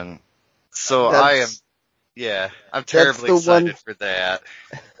 And so I'm terribly excited for that.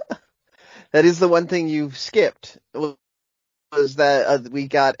 That is the one thing you skipped, was that we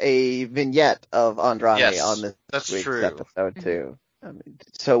got a vignette of Andrade on this week's episode, too.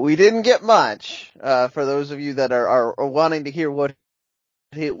 So we didn't get much. For those of you that are wanting to hear what's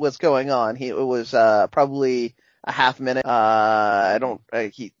going on, it was probably a half minute.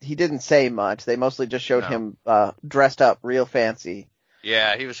 He didn't say much. They mostly just showed him dressed up real fancy.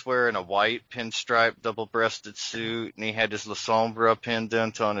 Yeah, he was wearing a white pinstripe double-breasted suit, and he had his La Sombra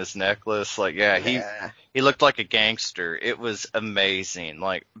pendant on his necklace. He looked like a gangster. It was amazing.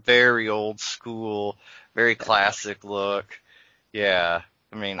 Very old school, very classic look. Yeah,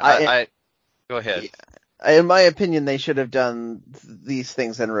 I mean, I go ahead. In my opinion, they should have done these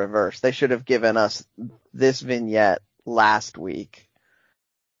things in reverse. They should have given us this vignette last week,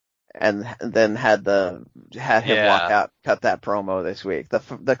 and then had him walk out, cut that promo this week.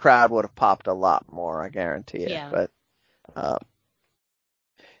 The crowd would have popped a lot more, I guarantee it. Yeah. But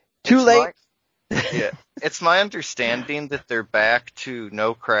too late. It's my understanding that they're back to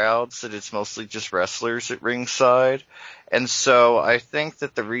no crowds, that it's mostly just wrestlers at ringside. And so I think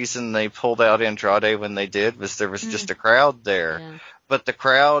that the reason they pulled out Andrade when they did was there was just a crowd there. Yeah. But the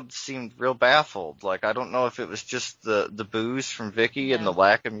crowd seemed real baffled. I don't know if it was just the boos from Vicky and the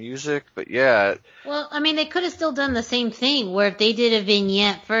lack of music, but yeah. Well, I mean, they could have still done the same thing, where if they did a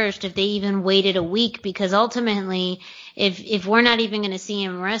vignette first, if they even waited a week, because ultimately, if we're not even going to see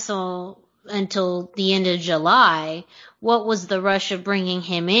him wrestle until the end of July, what was the rush of bringing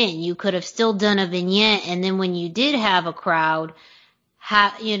him in? You could have still done a vignette, and then when you did have a crowd,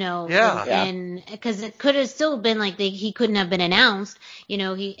 and because it could have still been he couldn't have been announced,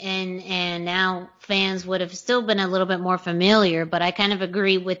 and now fans would have still been a little bit more familiar. But I kind of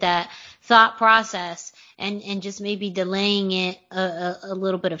agree with that thought process, and just maybe delaying it a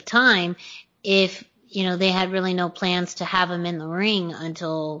little bit of time if they had really no plans to have him in the ring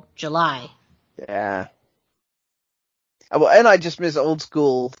until July. Yeah. Well, and I just miss the old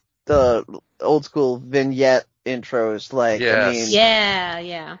school vignette intros. Yeah.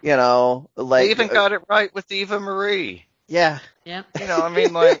 They even got it right with Eva Marie. Yeah. Yep.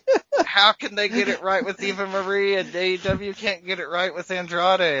 How can they get it right with Eva Marie and AEW can't get it right with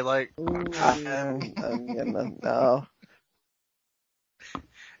Andrade? No.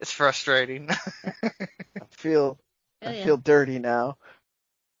 It's frustrating. I feel dirty now.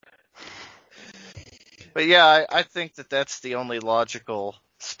 But yeah, I think that's the only logical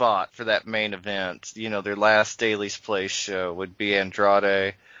spot for that main event. Their last Daily's Place show would be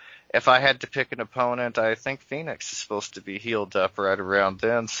Andrade. If I had to pick an opponent, I think Phoenix is supposed to be healed up right around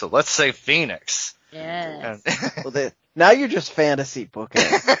then. So let's say Phoenix. Yes. Now you're just fantasy booking.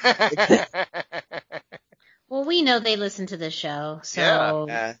 Well, we know they listen to the show, so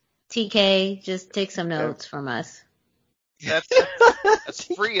TK, just take some notes from us. That's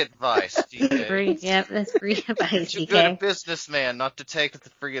free advice, TK. That's free advice, Too good a businessman not to take the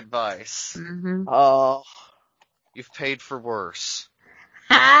free advice. Mm-hmm. Oh. You've paid for worse.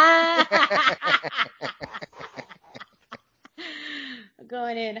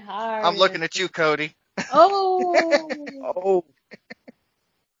 Going in hard. I'm looking at you, Cody. Oh.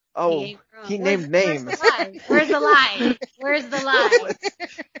 He named names. Where's the lie?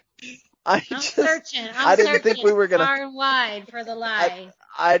 I'm searching. I didn't think we were gonna far and wide for the lie.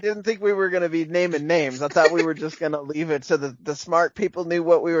 I didn't think we were gonna be naming names. I thought we were just gonna leave it so the smart people knew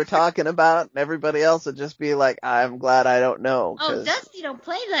what we were talking about, and everybody else would just be like, "I'm glad I don't know." Oh, Dusty don't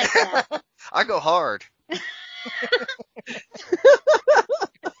play like that. I go hard.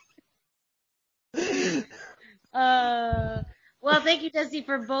 Well, thank you, Dusty,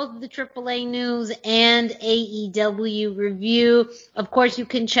 for both the AAA news and AEW review. Of course, you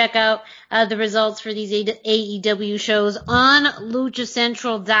can check out the results for these AEW shows on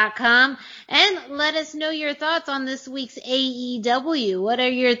LuchaCentral.com and let us know your thoughts on this week's AEW. What are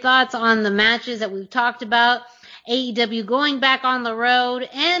your thoughts on the matches that we've talked about? AEW going back on the road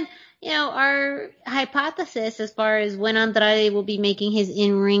and, our hypothesis as far as when Andrade will be making his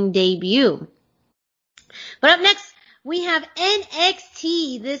in-ring debut. But up next, we have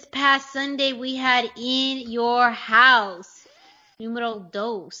NXT. This past Sunday, we had In Your House, numero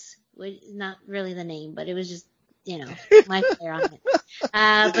dos, which is not really the name, but it was just, my flair on it.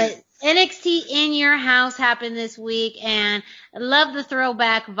 But NXT In Your House happened this week, and I love the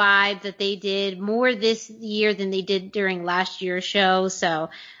throwback vibe that they did more this year than they did during last year's show. So,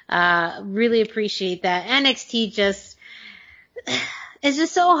 really appreciate that. NXT just... It's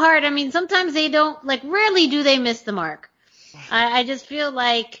just so hard. I mean, sometimes they don't, rarely do they miss the mark. I just feel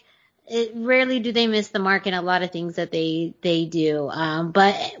like rarely do they miss the mark in a lot of things that they do.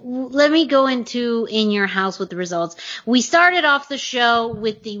 But let me go into In Your House with the results. We started off the show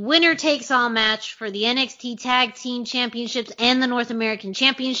with the winner takes all match for the NXT Tag Team Championships and the North American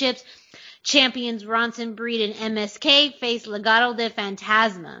Championships. Champions Bronson Reed and MSK faced Legado del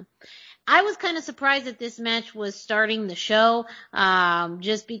Fantasma. I was kind of surprised that this match was starting the show,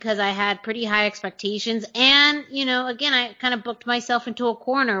 just because I had pretty high expectations. And, again, I kind of booked myself into a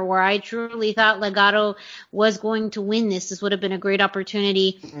corner where I truly thought Legado was going to win this. This would have been a great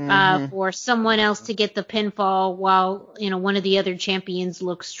opportunity for someone else to get the pinfall while, one of the other champions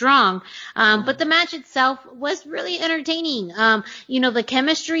looked strong. But the match itself was really entertaining. The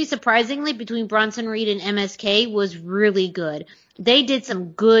chemistry, surprisingly, between Bronson Reed and MSK was really good. They did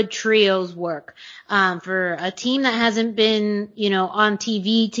some good trios work, for a team that hasn't been, on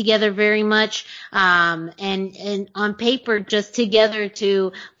TV together very much, and on paper just together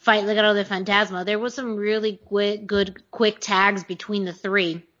to fight Legado del Fantasma. There was some really good quick tags between the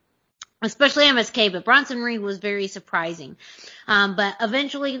three, especially MSK, but Bronson Reed was very surprising. But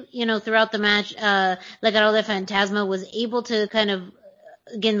eventually, throughout the match, Legado del Fantasma was able to kind of,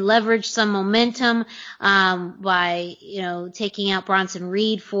 again, leverage some momentum by, taking out Bronson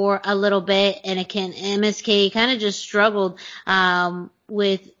Reed for a little bit. And again, MSK kind of just struggled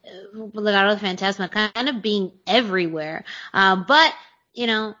with Legado del Fantasma kind of being everywhere. But,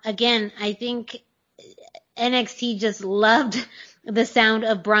 again, I think NXT just loved the sound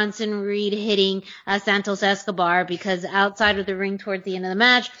of Bronson Reed hitting Santos Escobar, because outside of the ring towards the end of the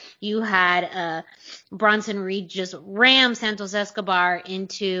match, you had Bronson Reed just ram Santos Escobar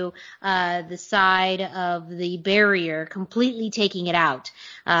into the side of the barrier, completely taking it out.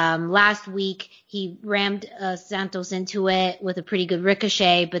 Last week, he rammed Santos into it with a pretty good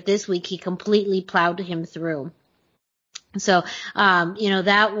ricochet, but this week he completely plowed him through. So,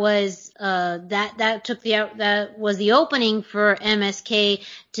 that was, that was the opening for MSK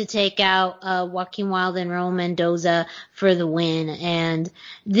to take out, Joaquin Wilde and Raul Mendoza for the win. And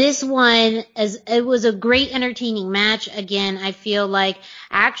this one, it was a great entertaining match. Again, I feel like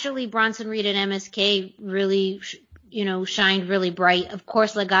actually Bronson Reed and MSK really, shined really bright. Of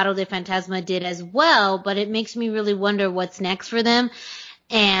course, Legado del Fantasma did as well, but it makes me really wonder what's next for them.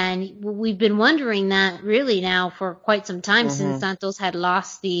 And we've been wondering that really now for quite some time since Santos had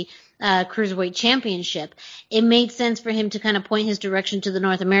lost the Cruiserweight Championship. It made sense for him to kind of point his direction to the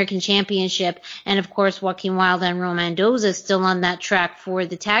North American Championship. And of course, Joaquin Wilde and Raul Mendoza is still on that track for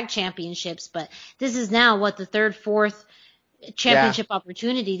the Tag Championships. But this is now the third, fourth championship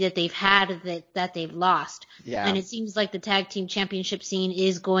opportunity that they've had that they've lost. Yeah. And it seems like the tag team championship scene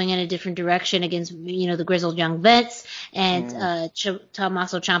is going in a different direction against, the Grizzled Young Vets and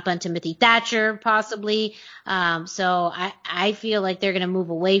Tommaso Ciampa and Timothy Thatcher possibly. So I feel like they're going to move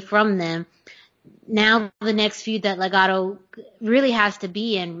away from them. Now the next feud that Legado really has to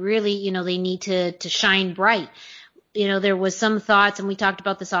be in, really, they need to shine bright. There was some thoughts, and we talked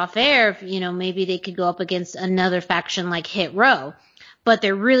about this off air, if, maybe they could go up against another faction like Hit Row. But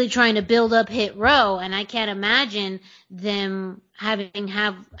they're really trying to build up Hit Row, and I can't imagine them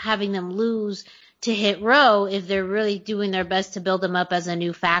having them lose to Hit Row if they're really doing their best to build them up as a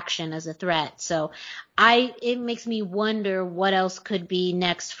new faction, as a threat. So it makes me wonder what else could be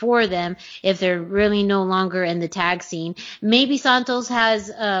next for them if they're really no longer in the tag scene. Maybe Santos has,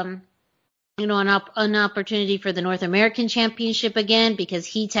 an opportunity for the North American Championship again, because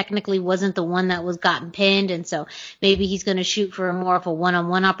he technically wasn't the one that was gotten pinned, and so maybe he's going to shoot for more of a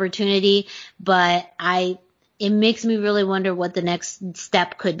one-on-one opportunity. But it makes me really wonder what the next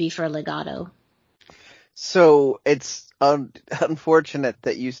step could be for Legado. So it's unfortunate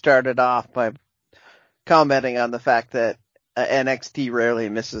that you started off by commenting on the fact that NXT rarely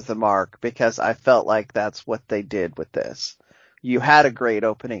misses the mark, because I felt like that's what they did with this. You had a great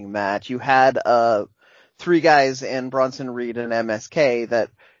opening match. You had 3 guys in Bronson Reed and MSK that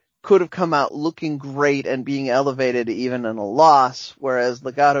could have come out looking great and being elevated even in a loss, whereas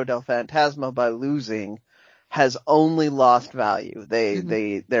Legado del Fantasma, by losing, has only lost value.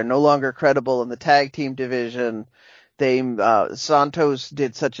 They're no longer credible in the tag team division. Santos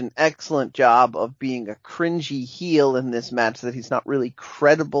did such an excellent job of being a cringy heel in this match that he's not really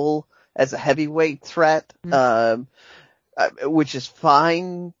credible as a heavyweight threat, which is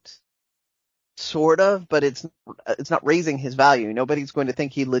fine, sort of, but it's not raising his value. Nobody's going to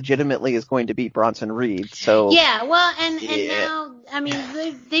think he legitimately is going to beat Bronson Reed. So yeah, well, and now, I mean,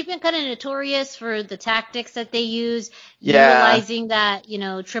 they've been kind of notorious for the tactics that they use, utilizing that,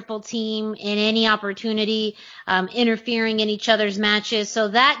 triple team in any opportunity, interfering in each other's matches. So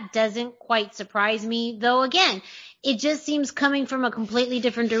that doesn't quite surprise me, though. Again, it just seems coming from a completely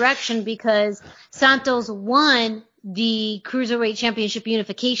different direction, because Santos won the Cruiserweight Championship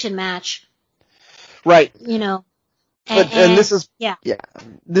unification match. Right. And this is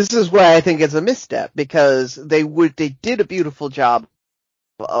this is why I think it's a misstep, because they did a beautiful job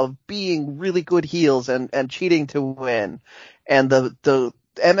of being really good heels and cheating to win, and the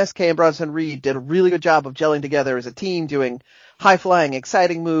MSK and Bronson Reed did a really good job of gelling together as a team, doing high flying,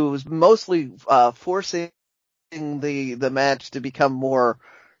 exciting moves, mostly forcing the match to become more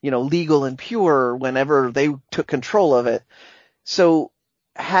legal and pure whenever they took control of it. So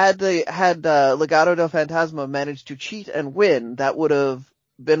had Legado del Fantasma managed to cheat and win, that would have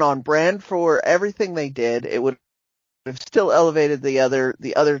been on brand for everything they did. It would have still elevated the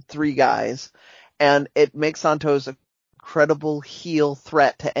other 3 guys, and it makes Santos a credible heel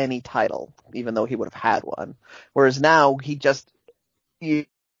threat to any title, even though he would have had one. Whereas now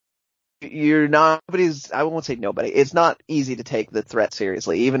you're nobody's. I won't say nobody. It's not easy to take the threat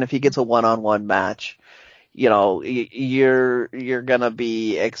seriously, even if he gets a one-on-one match. You're gonna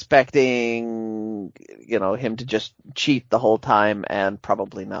be expecting, him to just cheat the whole time and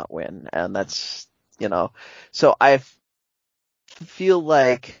probably not win. And that's, so I feel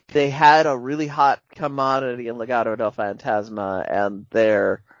like they had a really hot commodity in Legado del Fantasma, and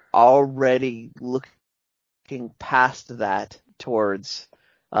they're already looking past that towards,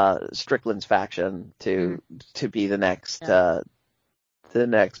 Strickland's faction to be the next, the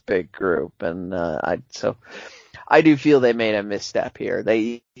next big group. And I do feel they made a misstep here.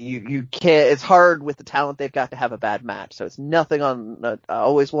 You can't, it's hard with the talent they've got to have a bad match. So it's nothing I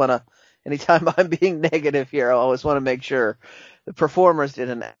always want to, anytime I'm being negative here, I always want to make sure the performers did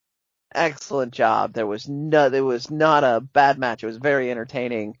an excellent job. There was not a bad match. It was very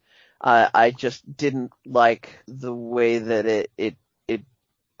entertaining. I just didn't like the way that it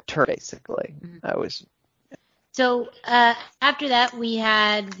turned, basically. So after that, we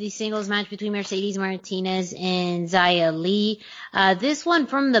had the singles match between Mercedes Martinez and Xia Li. This one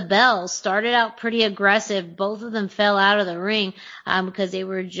from the bell started out pretty aggressive. Both of them fell out of the ring because they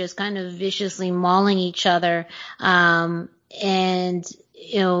were just kind of viciously mauling each other. And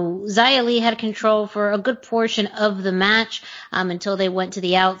Xia Li had control for a good portion of the match until they went to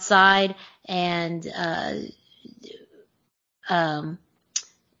the outside, and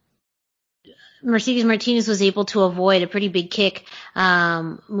Mercedes Martinez was able to avoid a pretty big kick,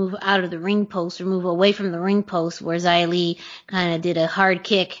 move out of the ring post, or move away from the ring post, where Xia Li kind of did a hard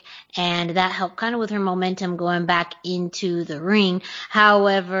kick, and that helped kind of with her momentum going back into the ring.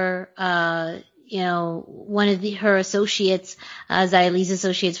 However, one of her associates, Xia Li's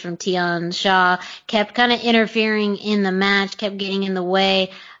associates from Tian Sha, kept kind of interfering in the match, kept getting in the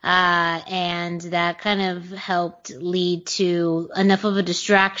way, and that kind of helped lead to enough of a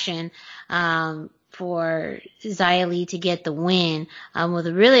distraction for Xia Li to get the win, with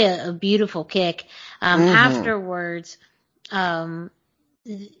a beautiful kick. Afterwards,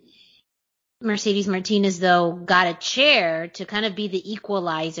 Mercedes Martinez, though, got a chair to kind of be the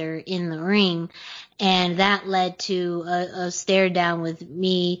equalizer in the ring, and that led to a stare down with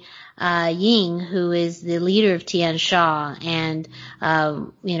Mi Ying, who is the leader of Tian Sha, and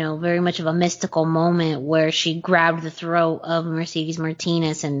very much of a mystical moment where she grabbed the throat of Mercedes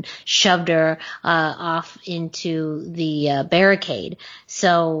Martinez and shoved her off into the barricade.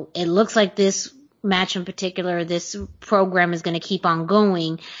 So it looks like this match in particular, this program is going to keep on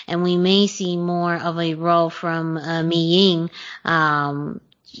going, and we may see more of a role from Mi Ying,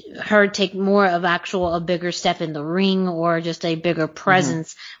 her take more of a bigger step in the ring, or just a bigger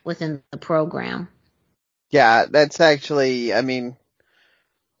presence within the program. Yeah, that's actually,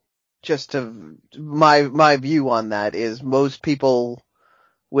 my view on that is most people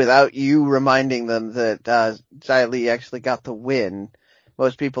without you reminding them that Xia Li actually got the win,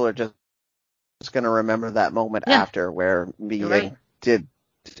 most people are just going to remember that moment after where Mia did.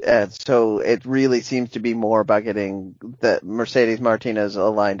 So it really seems to be more about getting the Mercedes Martinez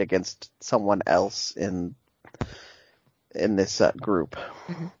aligned against someone else in this group.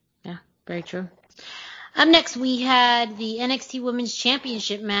 Mm-hmm. Yeah, very true. Up next, we had the NXT Women's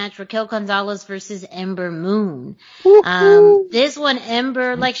Championship match, Raquel Gonzalez versus Ember Moon. This one,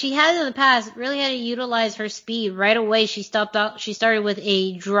 Ember, like she has in the past, really had to utilize her speed right away. She started with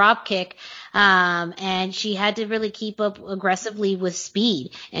a drop kick, and she had to really keep up aggressively with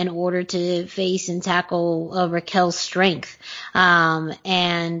speed in order to face and tackle Raquel's strength.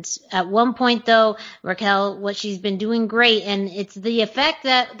 And at one point though, Raquel, what she's been doing great, and it's the effect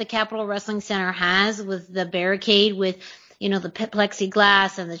that the Capitol Wrestling Center has with the barricade with, the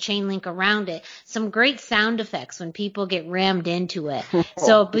plexiglass and the chain link around it. Some great sound effects when people get rammed into it.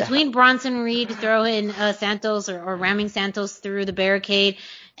 So between Bronson Reed throwing Santos or ramming Santos through the barricade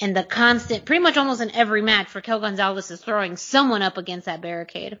and the constant, pretty much almost in every match, Raquel Gonzalez is throwing someone up against that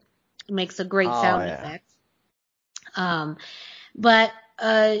barricade. It makes a great sound effect. But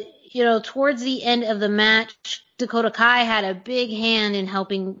towards the end of the match, Dakota Kai had a big hand in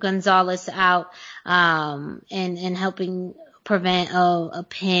helping Gonzalez out, and helping prevent a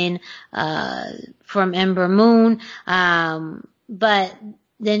pin, from Ember Moon. But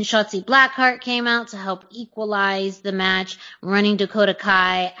then Shotzi Blackheart came out to help equalize the match, running Dakota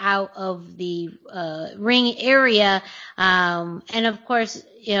Kai out of the, ring area. And of course,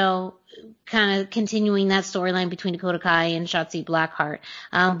 kind of continuing that storyline between Dakota Kai and Shotzi Blackheart.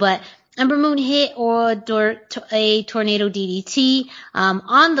 But Ember Moon hit a tornado DDT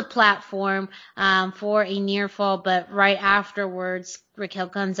on the platform for a near fall, but right afterwards, Raquel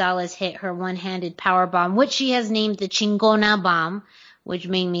Gonzalez hit her one-handed power bomb, which she has named the Chingona Bomb, which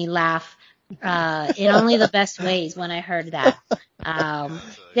made me laugh in only the best ways when I heard that.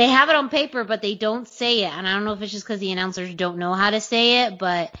 They have it on paper, but they don't say it, and I don't know if it's just because the announcers don't know how to say it,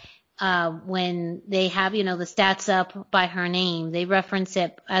 but when they have, the stats up by her name, they reference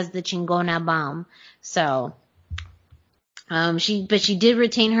it as the Chingona Bomb. So, she did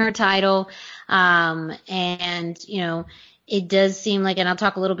retain her title. And, it does seem like, and I'll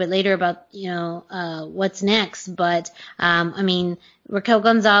talk a little bit later about, what's next, but, Raquel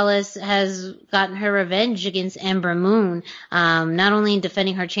Gonzalez has gotten her revenge against Ember Moon, not only in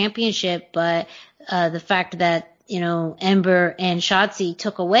defending her championship, but, the fact that, Ember and Shotzi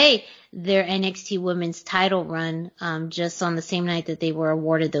took away their NXT Women's title run, just on the same night that they were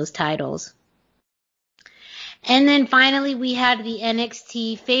awarded those titles. And then finally, we had the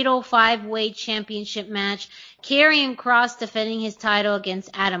NXT Fatal 5-Way Championship match. Karrion Kross defending his title against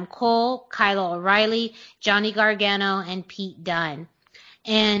Adam Cole, Kyle O'Reilly, Johnny Gargano, and Pete Dunne.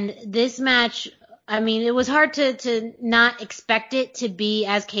 And this match, it was hard to not expect it to be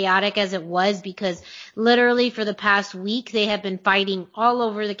as chaotic as it was, because literally for the past week, they have been fighting all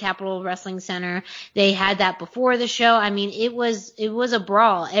over the Capitol Wrestling Center. They had that before the show. It was a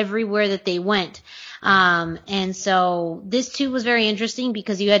brawl everywhere that they went. And so this too was very interesting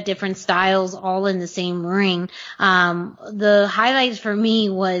because you had different styles all in the same ring. The highlights for me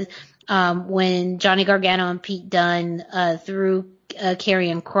was, when Johnny Gargano and Pete Dunne, threw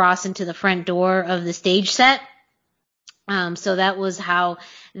Karrion Kross into the front door of the stage set. So that was how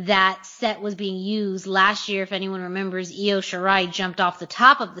that set was being used last year. If anyone remembers, Io Shirai jumped off the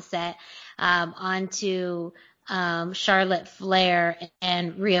top of the set, onto, Charlotte Flair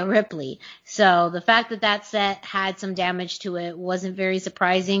and Rhea Ripley. So the fact that set had some damage to it wasn't very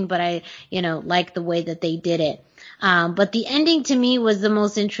surprising, but I, liked the way that they did it. But the ending to me was the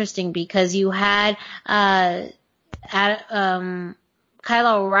most interesting because you had,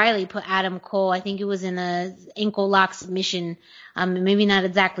 Kyle O'Reilly put Adam Cole, I think it was in a ankle lock submission, maybe not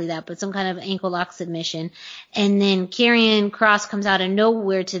exactly that, but some kind of ankle lock submission. And then Karrion Kross comes out of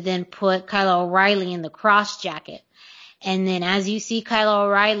nowhere to then put Kyle O'Reilly in the cross jacket. And then as you see Kyle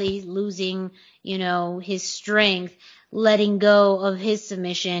O'Reilly losing, his strength, letting go of his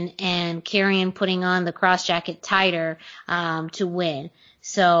submission, and Karrion putting on the cross jacket tighter, to win.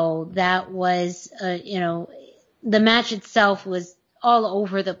 So that was, the match itself was all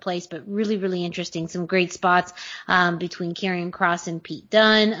over the place, but really, really interesting. Some great spots, between Karrion Kross and Pete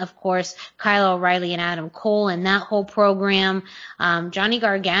Dunne. Of course, Kyle O'Reilly and Adam Cole and that whole program. Johnny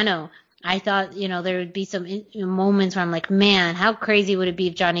Gargano. I thought, there would be some moments where I'm like, man, how crazy would it be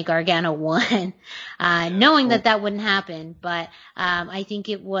if Johnny Gargano won? Knowing that wouldn't happen. But, I think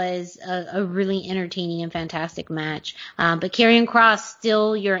it was a really entertaining and fantastic match. But Karrion Kross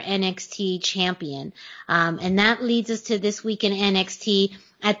still your NXT champion. And that leads us to this week in NXT.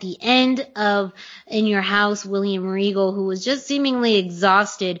 at the end of In Your House, William Regal, who was just seemingly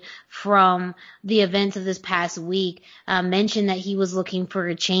exhausted from the events of this past week, mentioned that he was looking for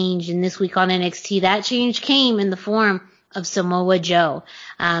a change. And this week on NXT, that change came in the form of Samoa Joe,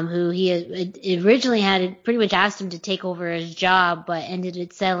 who he originally had pretty much asked him to take over his job, but ended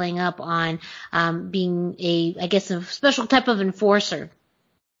up settling up on being a special type of enforcer.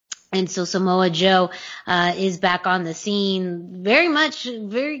 And so Samoa Joe is back on the scene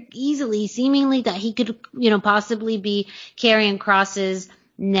very easily, seemingly that he could, possibly be Karrion Kross's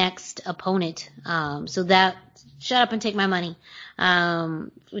next opponent. So that, shut up and take my money.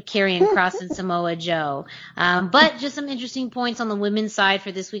 With Karrion Kross and Samoa Joe. But just some interesting points on the women's side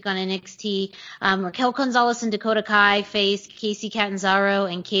for this week on NXT. Raquel Gonzalez and Dakota Kai faced Kacy Catanzaro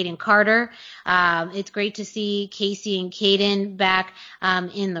and Kayden Carter. It's great to see Kacy and Kayden back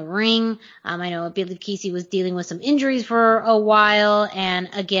in the ring. I know Billy Kacy was dealing with some injuries for a while, and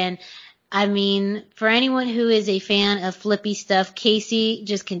again, I mean, for anyone who is a fan of flippy stuff, Kacy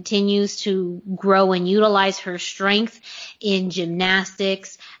just continues to grow and utilize her strength in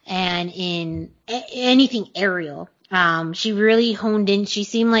gymnastics and in anything aerial. She really honed in. She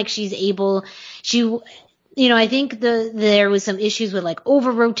seemed like she's able, I think there was some issues with like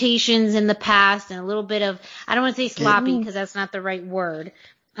over rotations in the past and a little bit of, I don't want to say sloppy because that's not the right word.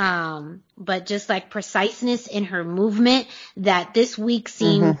 But just like preciseness in her movement that this week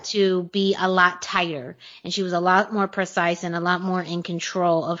seemed to be a lot tighter, and she was a lot more precise and a lot more in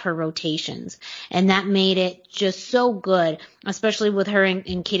control of her rotations. And that made it just so good, especially with her and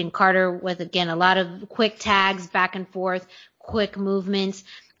Kayden Carter with, again, a lot of quick tags back and forth, quick movements.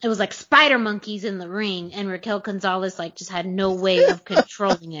 It was like spider monkeys in the ring, and Raquel Gonzalez just had no way of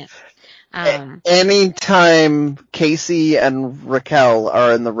controlling it. Anytime Kacy and Raquel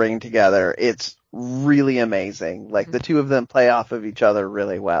are in the ring together, it's really amazing. Like, the two of them play off of each other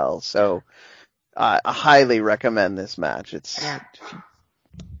really well. So, I highly recommend this match.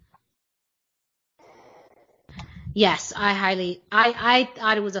 Yes, I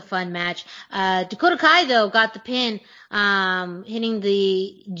thought it was a fun match. Dakota Kai, though, got the pin, hitting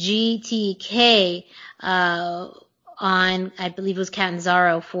the GTK, on, I believe it was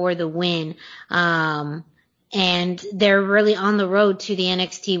Catanzaro for the win. And they're really on the road to the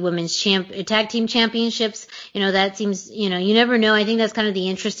NXT Women's Tag Team Championships. That seems, you never know. I think that's kind of the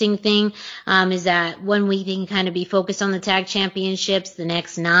interesting thing, is that one week they can kind of be focused on the Tag Championships, the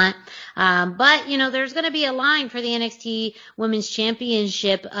next not. But, there's going to be a line for the NXT Women's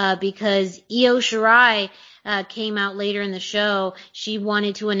Championship, because Io Shirai came out later in the show. She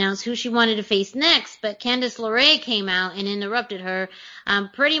wanted to announce who she wanted to face next, but Candice LeRae came out and interrupted her,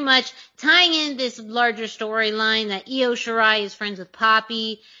 pretty much tying in this larger storyline that Io Shirai is friends with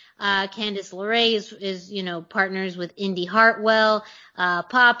Poppy. Candice LeRae is partners with Indy Hartwell.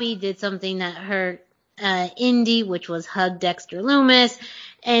 Poppy did something that hurt Indy, which was hug Dexter Lumis.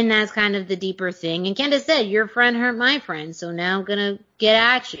 And that's kind of the deeper thing. And Candice said, your friend hurt my friend, so now I'm gonna get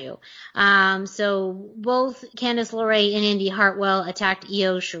at you. So both Candice LeRae and Indy Hartwell attacked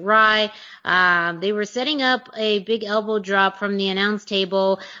Io Shirai. They were setting up a big elbow drop from the announce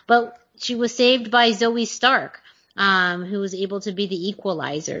table, but she was saved by Zoe Stark, who was able to be the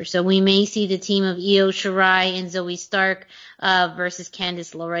equalizer. So we may see the team of Io Shirai and Zoe Stark versus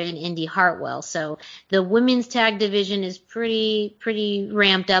Candice LeRae and Indy Hartwell. So the women's tag division is pretty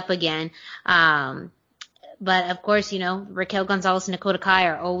ramped up again. But of course, Raquel Gonzalez and Dakota Kai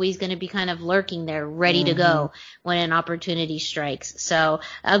are always going to be kind of lurking there, ready to go when an opportunity strikes. So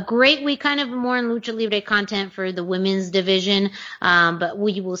a great week, kind of more in Lucha Libre content for the women's division. But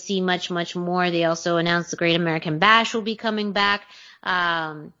we will see much, much more. They also announced the Great American Bash will be coming back,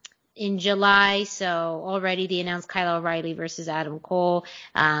 in July. So already they announced Kyle O'Reilly versus Adam Cole.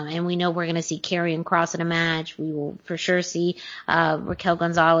 And we know we're going to see Karrion Kross in a match. We will for sure see Raquel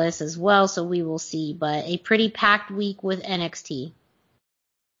Gonzalez as well. So we will see. But a pretty packed week with NXT.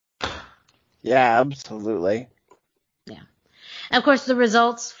 Yeah, absolutely. Yeah. And of course, the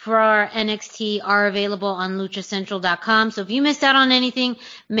results for our NXT are available on luchacentral.com. So if you missed out on anything,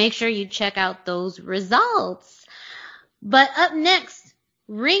 make sure you check out those results. But up next,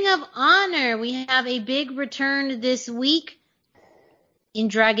 Ring of Honor. We have a big return this week in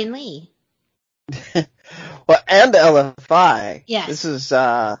Dragon Lee. Well, and LFI. Yes. This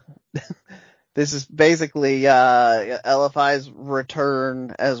is basically LFI's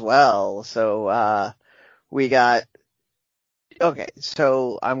return as well. So we got. Okay,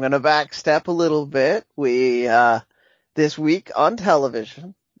 so I'm gonna backstep a little bit. We this week on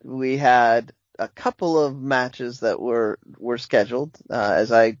television we had a couple of matches that were scheduled.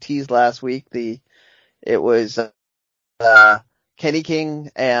 As I teased last week, it was Kenny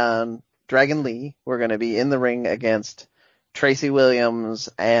King and Dragon Lee were going to be in the ring against Tracy Williams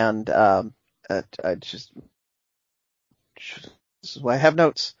and this is why I have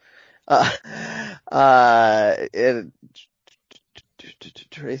notes.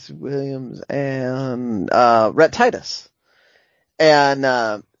 Tracy Williams and Rhett Titus, and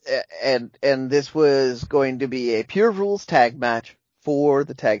this was going to be a Pure Rules tag match for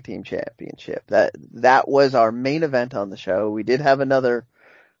the tag team championship. That was our main event on the show. We did have another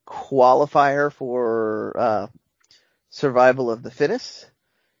qualifier for survival of the fittest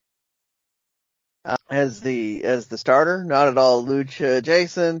as the starter. Not at all lucha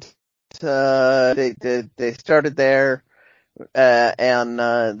adjacent. They started there, and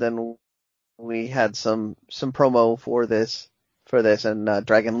then we had some promo for this, and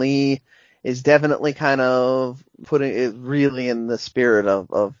Dragon Lee is definitely kind of putting it really in the spirit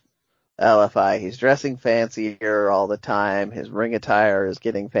of LFI. He's dressing fancier all the time. His ring attire is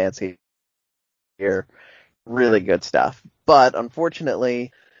getting fancier. Really good stuff. But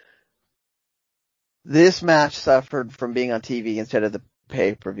unfortunately, this match suffered from being on TV instead of the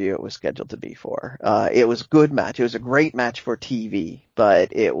pay-per-view it was scheduled to be for. It was a good match. It was a great match for TV, but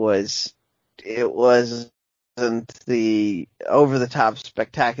it wasn't the over-the-top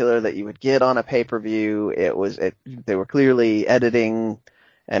spectacular that you would get on a pay-per-view. They were clearly editing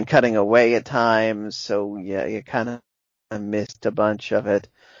and cutting away at times, so yeah, you kind of missed a bunch of it.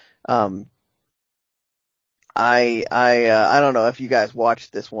 I don't know if you guys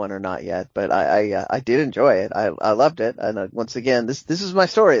watched this one or not yet, but I did enjoy it. I loved it. And once again, this is my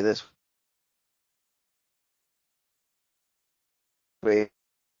story this week.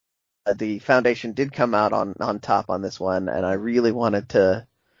 The foundation did come out on top on this one, and I really wanted to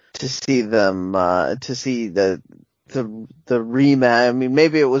see them, to see the rematch. I mean,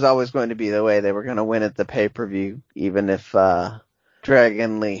 maybe it was always going to be the way they were going to win at the pay-per-view, even if,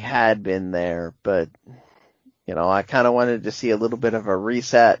 Dragon Lee had been there, but, you know, I kind of wanted to see a little bit of a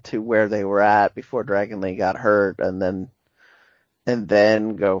reset to where they were at before Dragon Lee got hurt, and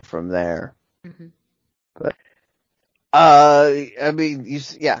then go from there. Mm-hmm. But, I mean,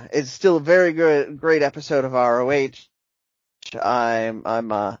 it's still a very great episode of ROH. I'm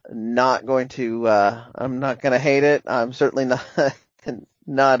not going to, I'm not going to hate it. I'm certainly not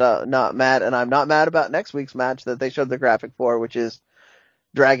mad, and I'm not mad about next week's match that they showed the graphic for, which is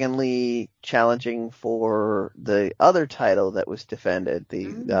Dragon Lee challenging for the other title that was defended.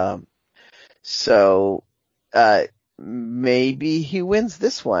 Maybe he wins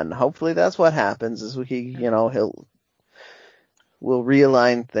this one. Hopefully that's what happens, is we'll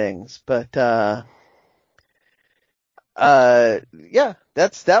realign things. But, that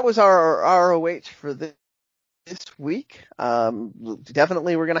was our ROH for this week.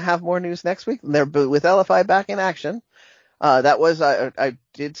 Definitely we're going to have more news next week. With LFI back in action. That was, I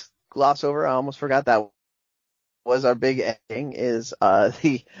did gloss over, I almost forgot that was our big ending, is,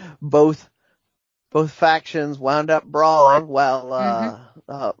 both factions wound up brawling while,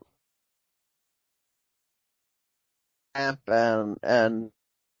 and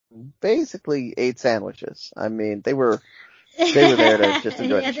basically ate sandwiches. I mean, they were there to just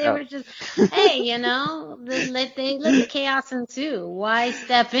enjoy the show. They were just, hey, let the chaos ensue. Why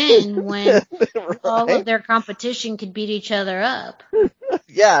step in when right? All of their competition could beat each other up?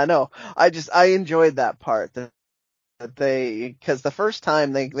 Yeah, no, I enjoyed that part. Because the first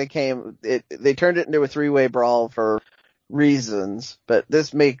time they came, they turned it into a three-way brawl for reasons, but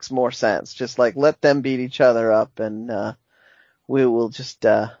this makes more sense. Just let them beat each other up, and we will just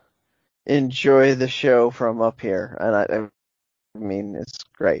enjoy the show from up here. And I mean, it's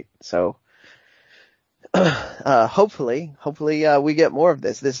great. So hopefully we get more of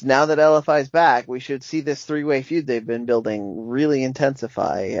this. Now that LFI's back, we should see this three-way feud they've been building really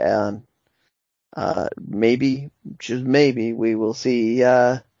intensify, and maybe, just maybe, we will see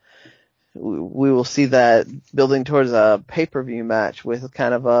that building towards a pay-per-view match with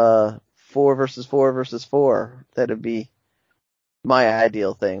kind of a 4 versus 4 versus 4. That'd be my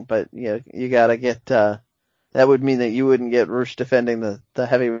ideal thing. But you gotta get, that would mean that you wouldn't get Rush defending the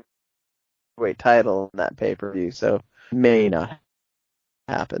heavyweight title in that pay-per-view, so may not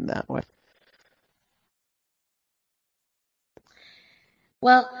happen that way.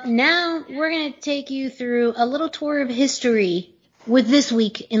 Well, now we're going to take you through a little tour of history with This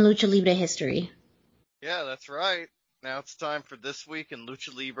Week in Lucha Libre History. Yeah, that's right. Now it's time for This Week in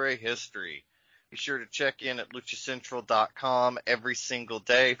Lucha Libre History. Be sure to check in at luchacentral.com every single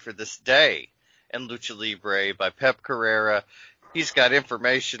day for this day in Lucha Libre by Pep Carrera. He's got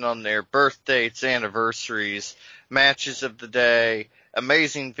information on their birth dates, anniversaries, matches of the day,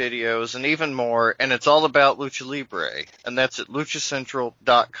 amazing videos, and even more, and it's all about Lucha Libre, and that's at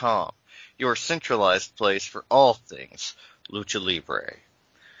luchacentral.com, your centralized place for all things Lucha Libre.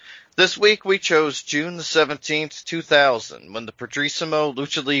 This week we chose June the 17th, 2000, when the Padrísimo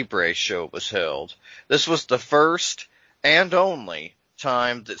Lucha Libre show was held. This was the first and only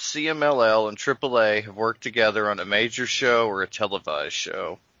time that CMLL and AAA have worked together on a major show or a televised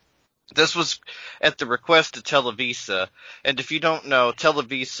show. This was at the request of Televisa, and if you don't know,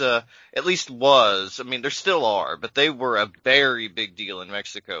 Televisa at least was, I mean, there still are, but they were a very big deal in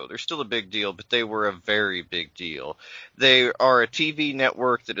Mexico. They're still a big deal, but they were a very big deal. They are a TV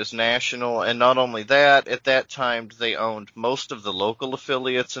network that is national, and not only that, at that time they owned most of the local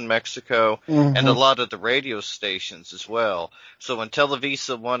affiliates in Mexico, and a lot of the radio stations as well. So when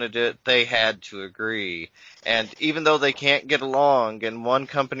Televisa wanted it, they had to agree. And even though they can't get along, and one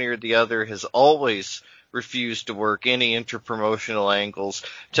company or the other has always refused to work any interpromotional angles,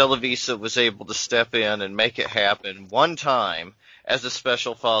 Televisa was able to step in and make it happen one time as a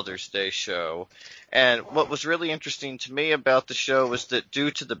special Father's Day show. And what was really interesting to me about the show was that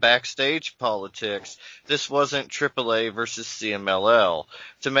due to the backstage politics, this wasn't AAA versus CMLL.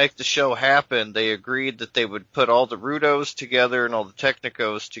 To make the show happen, they agreed that they would put all the Rudos together and all the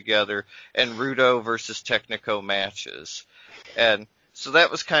Technicos together, and Rudo versus Technico matches. And so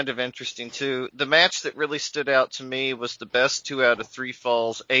that was kind of interesting too. The match that really stood out to me was the best 2 out of 3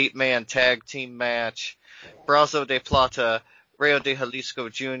 falls 8-man tag team match. Brazo de Plata, Rayo de Jalisco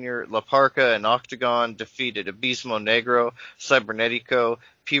Jr., La Parca, and Octagon defeated Abismo Negro, Cybernetico,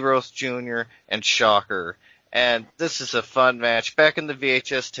 Piros Jr., and Shocker. And this is a fun match. Back in the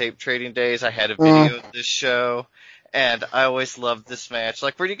VHS tape trading days, I had a video of this show, and I always loved this match.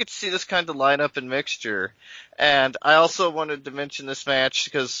 Like, where you get to see this kind of lineup and mixture. And I also wanted to mention this match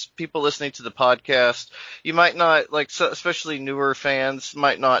because people listening to the podcast, you might not, like, so especially newer fans,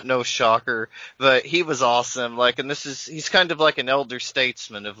 might not know Shocker, but he was awesome. Like, and he's kind of like an elder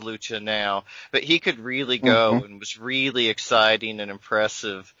statesman of Lucha now, but he could really go and was really exciting and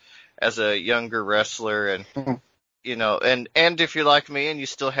impressive as a younger wrestler. And you know, and if you're like me and you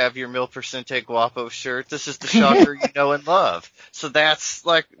still have your Mil Percente Guapo shirt, this is the Shocker you know and love. So that's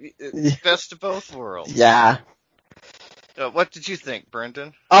like best of both worlds. Yeah. What did you think,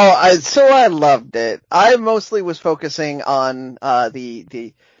 Brendan? Oh, I loved it. I mostly was focusing on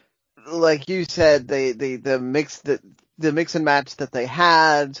the like you said, the mix and match that they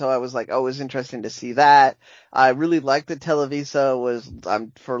had. So I was like, oh, it was interesting to see that. I really liked that Televisa was,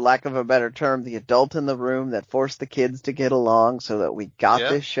 for lack of a better term, the adult in the room that forced the kids to get along so that we got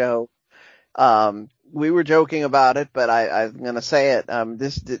this show. We were joking about it, but I'm gonna say it.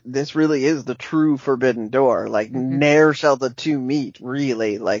 This really is the true Forbidden Door. Like, ne'er shall the two meet,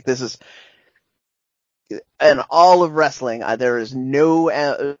 really. Like, this is, in all of wrestling, there is no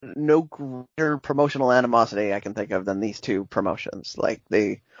greater promotional animosity I can think of than these two promotions. Like,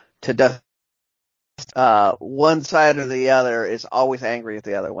 one side or the other is always angry at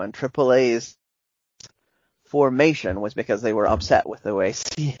the other one. AAA's formation was because they were upset with the way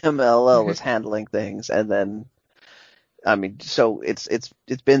CMLL was handling things, and then, I mean, so it's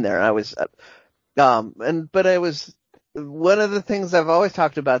been there. I was, but I was, one of the things I've always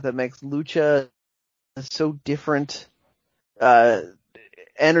talked about that makes Lucha so different,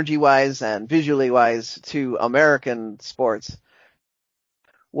 energy-wise and visually-wise to American sports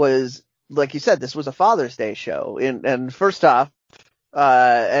was, like you said, this was a Father's Day show. And first off,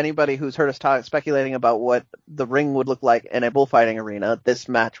 anybody who's heard us speculating about what the ring would look like in a bullfighting arena, this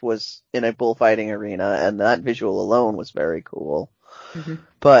match was in a bullfighting arena, and that visual alone was very cool.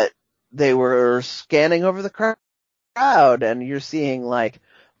 But they were scanning over the crowd, and you're seeing, like,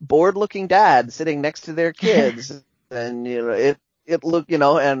 bored-looking dads sitting next to their kids, and, you know, it looked, you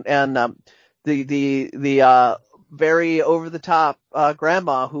know, and the very over-the-top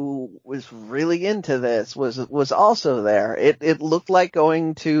grandma who was really into this was also there. It looked like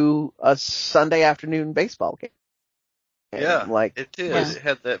going to a Sunday afternoon baseball game. Yeah, like, it did. Yeah. It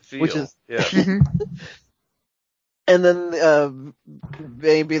had that feel. Which is, yeah. And then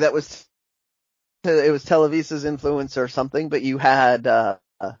maybe it was Televisa's influence or something, but you had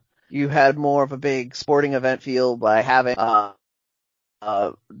more of a big sporting event feel by having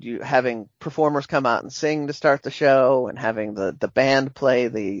having performers come out and sing to start the show, and having the band play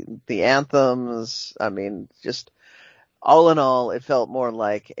the anthems. I mean, just all in all, it felt more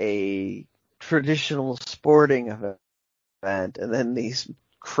like a traditional sporting event, and then these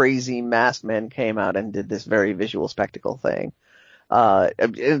crazy masked men came out and did this very visual spectacle thing.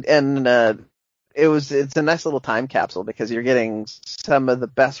 it's a nice little time capsule because you're getting some of the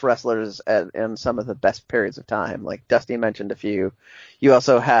best wrestlers and some of the best periods of time. Like Dusty mentioned a few. You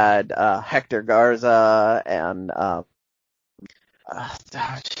also had Hector Garza and I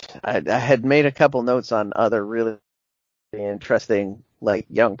had made a couple notes on other really interesting like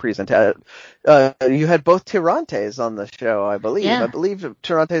young presenters. You had both Tirantes on the show, I believe. Yeah. I believe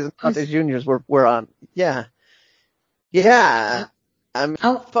Tirantes and Tirantes Juniors were on. Yeah.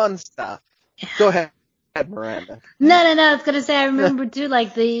 Fun stuff. Go ahead, Miranda. No. I was gonna say I remember too,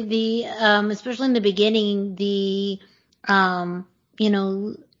 like the especially in the beginning, the welcome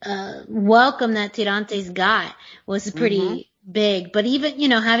that Tirantes got was pretty big. But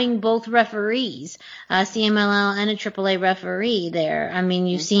even having both referees, CMLL and a AAA referee there. I mean,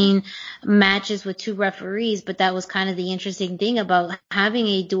 you've seen matches with two referees, but that was kind of the interesting thing about having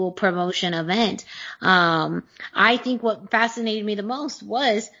a dual promotion event. I think what fascinated me the most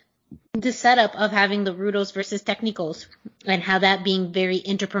was the setup of having the Rudos versus Technicals and how that being very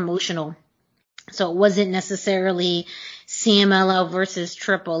interpromotional. So it wasn't necessarily CMLL versus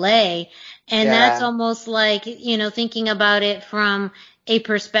AAA. And that's almost like, thinking about it from a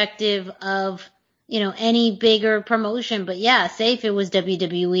perspective of, any bigger promotion. But yeah, say if it was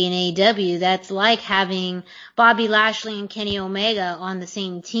WWE and AEW, that's like having Bobby Lashley and Kenny Omega on the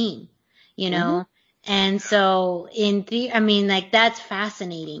same team, And so that's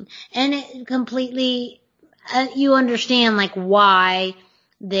fascinating. And it completely, you understand like why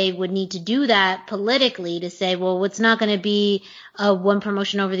they would need to do that politically to say, well, it's not going to be one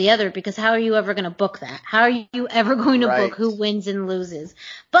promotion over the other, because how are you ever going to book that? How are you ever going to book who wins and loses?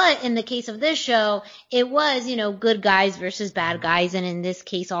 But in the case of this show, it was, good guys versus bad guys. And in this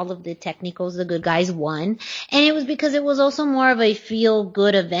case, all of the Technicals, the good guys won. And it was because it was also more of a feel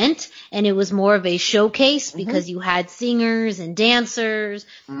good event, and it was more of a showcase because you had singers and dancers,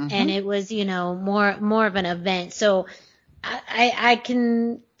 and it was, more of an event. So I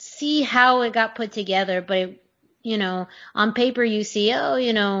can see how it got put together, but on paper you see,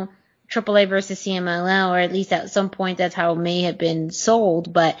 AAA versus CMLL, or at least at some point that's how it may have been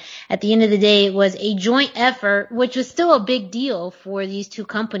sold. But at the end of the day, it was a joint effort, which was still a big deal for these two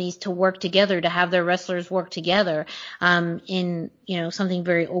companies to work together, to have their wrestlers work together, in, something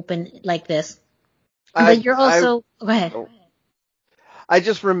very open like this. But you're also, go ahead. I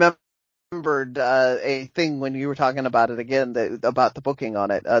just remembered a thing when you were talking about it again, about the booking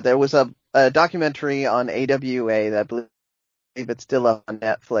on it. There was a documentary on AWA that I believe it's still up on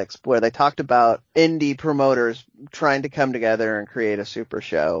Netflix, where they talked about indie promoters trying to come together and create a super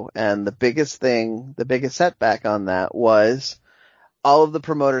show. And the biggest setback on that was all of the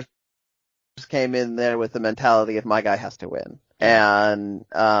promoters came in there with the mentality of my guy has to win. And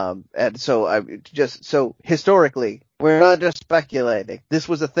so historically, we're not just speculating. This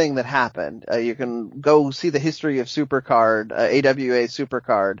was a thing that happened. You can go see the history of Supercard, AWA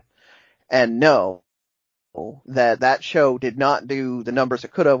Supercard, and know that show did not do the numbers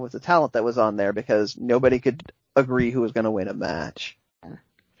it could have with the talent that was on there, because nobody could agree who was going to win a match.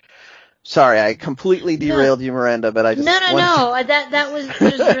 Sorry, I completely derailed you, Miranda, but I just... No. That was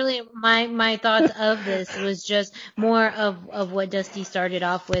just really my thoughts of this. It was just more of what Dusty started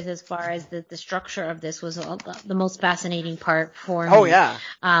off with, as far as the structure of this was the most fascinating part for me. Oh, yeah.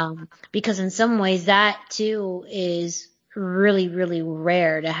 Because in some ways that, too, is really, really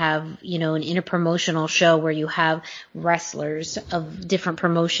rare to have, an interpromotional show where you have wrestlers of different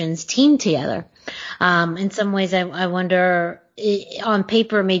promotions teamed together. In some ways, I wonder, on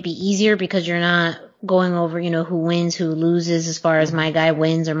paper it may be easier because you're not going over, who wins, who loses, as far as my guy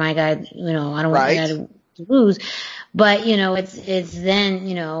wins or my guy, I don't want my guy to lose. But, it's then,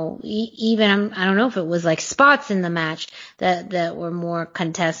 even, I don't know if it was like spots in the match that were more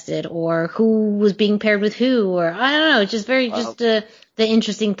contested, or who was being paired with who, or I don't know, just the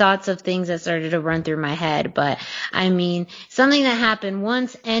interesting thoughts of things that started to run through my head. But I mean, something that happened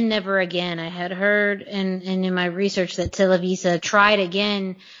once and never again. I had heard and in my research that Televisa tried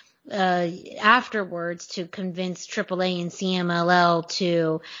again afterwards to convince AAA and CMLL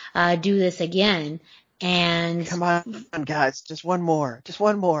to do this again. And come on, guys, just one more.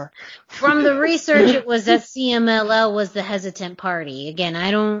 From the research, it was that CMLL was the hesitant party. Again,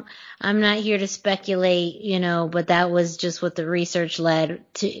 I'm not here to speculate, but that was just what the research led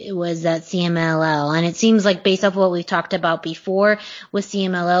to. It was that CMLL, and it seems like, based off what we've talked about before, with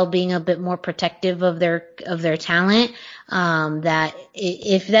CMLL being a bit more protective of their talent, that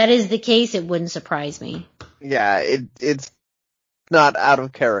if that is the case, it wouldn't surprise me. Yeah, it's not out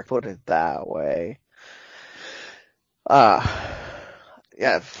of character, put it that way.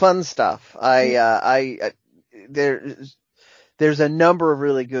 Yeah, fun stuff. There's a number of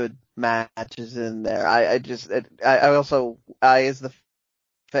really good matches in there. I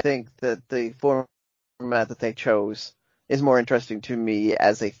think that the format that they chose is more interesting to me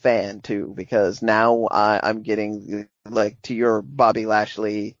as a fan too, because now I'm getting like to your Bobby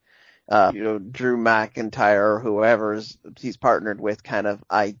Lashley, Drew McIntyre, or whoever he's partnered with kind of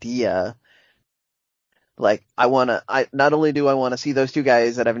idea. Like not only do I want to see those two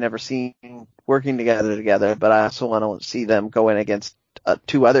guys that I've never seen working together, but I also want to see them go in against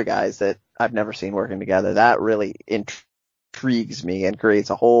two other guys that I've never seen working together. That really intrigues me and creates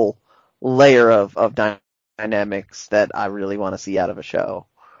a whole layer of dynamics that I really want to see out of a show.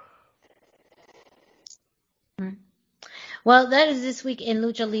 Well, that is this week in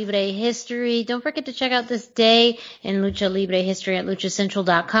Lucha Libre history. Don't forget to check out this day in Lucha Libre history at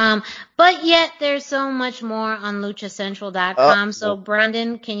luchacentral.com. But yet, there's so much more on luchacentral.com. So,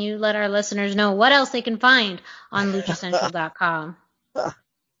 Brandon, can you let our listeners know what else they can find on luchacentral.com?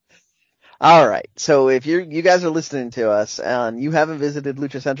 All right. So if you guys are listening to us and you haven't visited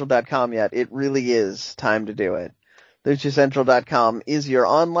luchacentral.com yet, it really is time to do it. LuchaCentral.com is your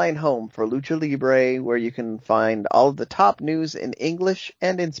online home for Lucha Libre, where you can find all of the top news in English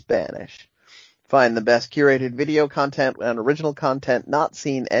and in Spanish. Find the best curated video content and original content not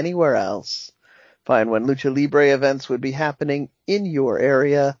seen anywhere else. Find when Lucha Libre events would be happening in your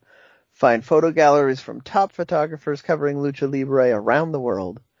area. Find photo galleries from top photographers covering Lucha Libre around the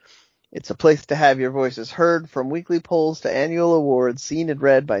world. It's a place to have your voices heard, from weekly polls to annual awards, seen and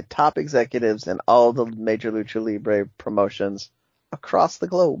read by top executives in all the major Lucha Libre promotions across the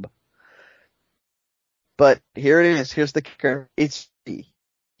globe. But here it is. Here's the kicker. It's free.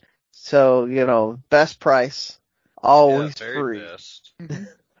 So, best price, always free. Best.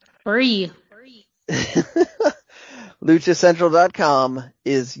 Free. LuchaCentral.com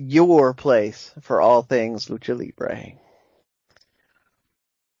is your place for all things Lucha Libre.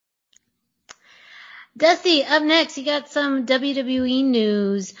 Dusty, up next, you got some WWE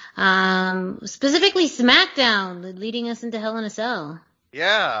news, specifically SmackDown, leading us into Hell in a Cell.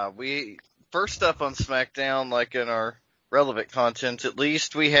 Yeah, first up on SmackDown, like in our relevant content at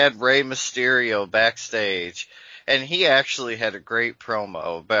least, we had Rey Mysterio backstage, and he actually had a great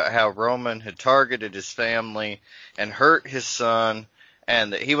promo about how Roman had targeted his family and hurt his son,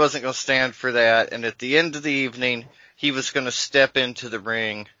 and that he wasn't going to stand for that, and at the end of the evening, he was going to step into the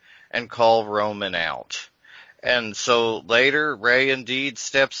ring and call Roman out. And so later, Rey indeed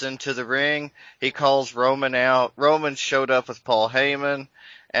steps into the ring. He calls Roman out. Roman showed up with Paul Heyman,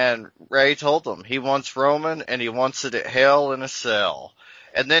 and Rey told him he wants Roman, and he wants it at Hell in a Cell.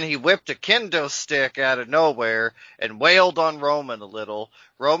 And then he whipped a kendo stick out of nowhere and wailed on Roman a little.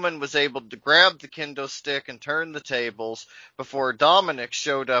 Roman was able to grab the kendo stick and turn the tables before Dominic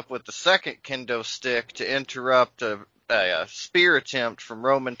showed up with the second kendo stick to interrupt a spear attempt from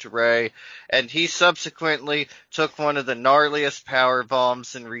Roman to Rey, and he subsequently took one of the gnarliest power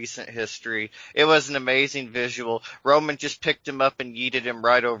bombs in recent history. It was an amazing visual. Roman just picked him up and yeeted him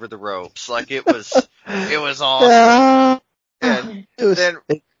right over the ropes. Like, it was awesome. And then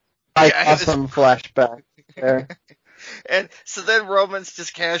awesome flashback there. And so then Roman's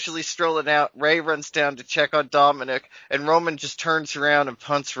just casually strolling out. Rey runs down to check on Dominic, and Roman just turns around and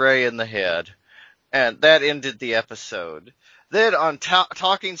punts Rey in the head. And that ended the episode. Then on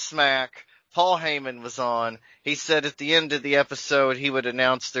Talking Smack, Paul Heyman was on. He said at the end of the episode he would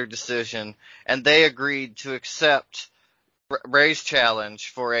announce their decision, and they agreed to accept Rey's challenge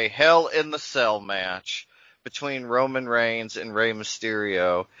for a Hell in the Cell match between Roman Reigns and Rey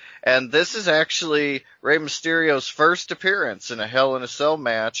Mysterio. And this is actually Rey Mysterio's first appearance in a Hell in a Cell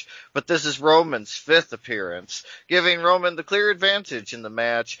match, but this is Roman's fifth appearance, giving Roman the clear advantage in the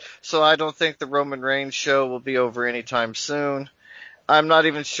match, so I don't think the Roman Reigns show will be over anytime soon. I'm not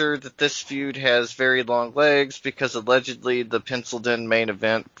even sure that this feud has very long legs, because allegedly the penciled-in main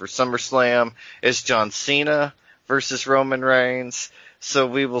event for SummerSlam is John Cena versus Roman Reigns, so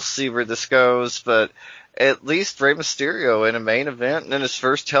we will see where this goes, but at least Rey Mysterio in a main event and in his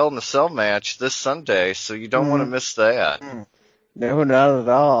first Hell in a Cell match this Sunday, so you don't want to miss that. No, not at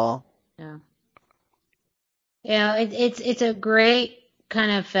all. Yeah, it's a great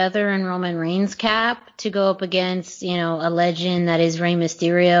kind of feather in Roman Reigns' cap to go up against, a legend that is Rey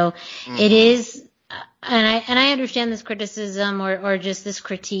Mysterio. Mm-hmm. It is, and I understand this criticism or just this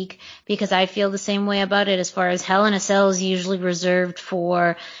critique, because I feel the same way about it, as far as Hell in a Cell is usually reserved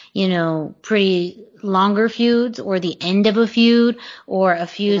for, pretty longer feuds, or the end of a feud, or a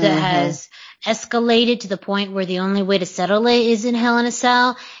feud that has escalated to the point where the only way to settle it is in Hell in a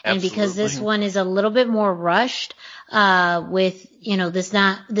Cell. And because this one is a little bit more rushed, with,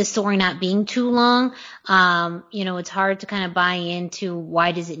 this story not being too long. It's hard to kind of buy into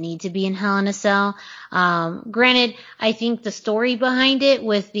why does it need to be in Hell in a Cell. Granted, I think the story behind it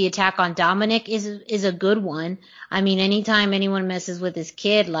with the attack on Dominic is a good one. I mean, anytime anyone messes with his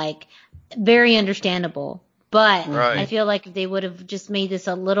kid, like, very understandable. But right. I feel like if they would have just made this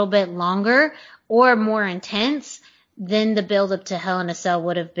a little bit longer or more intense, then the build up to Hell in a Cell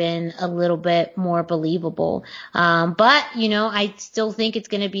would have been a little bit more believable. But, I still think it's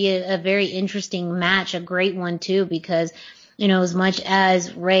going to be a very interesting match, a great one too, because, as much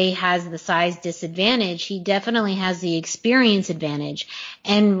as Rey has the size disadvantage, he definitely has the experience advantage.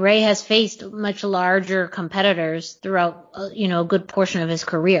 And Rey has faced much larger competitors throughout, a good portion of his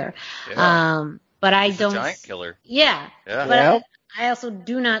career. Yeah. But He's a giant killer. Yeah. Yeah. But I also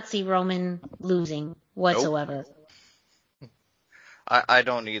do not see Roman losing whatsoever. Nope. I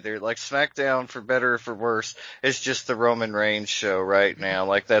don't either. Like, SmackDown, for better or for worse, is just the Roman Reigns show right now.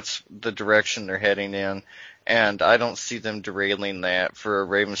 Like, that's the direction they're heading in. And I don't see them derailing that for a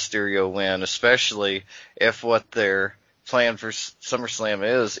Rey Mysterio win, especially if what their plan for SummerSlam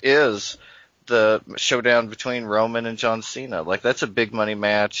is the showdown between Roman and John Cena. Like, that's a big money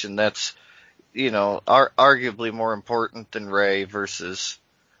match, and that's, arguably more important than Rey versus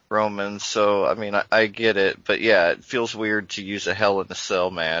Roman. So, I mean, I get it, but yeah, it feels weird to use a Hell in a Cell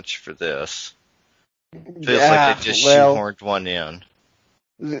match for this. Feels like they just shoehorned one in.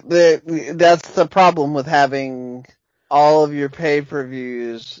 That's the problem with having all of your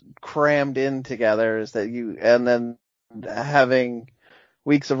pay-per-views crammed in together, is that and then having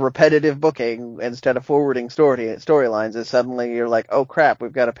weeks of repetitive booking instead of forwarding storylines, is suddenly you're like, oh crap,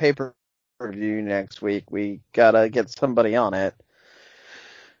 we've got a pay-per-view next week, we gotta get somebody on it.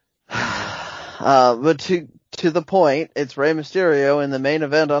 But to the point, it's Rey Mysterio in the main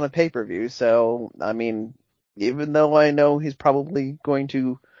event on a pay-per-view, so, I mean, even though I know he's probably going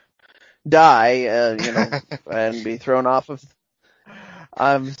to die, and be thrown off of,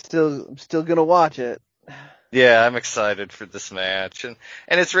 I'm still gonna watch it. Yeah, I'm excited for this match, and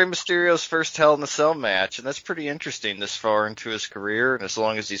it's Rey Mysterio's first Hell in a Cell match, and that's pretty interesting this far into his career, and as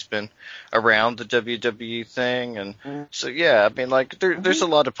long as he's been around the WWE thing, and so yeah, I mean, like, there's a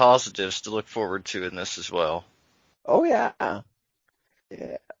lot of positives to look forward to in this as well. Oh yeah.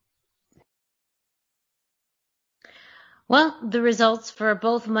 Yeah. Well, the results for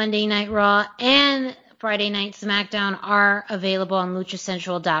both Monday Night Raw and Friday Night SmackDown are available on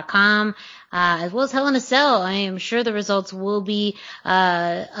LuchaCentral.com, as well as Hell in a Cell. I am sure the results will be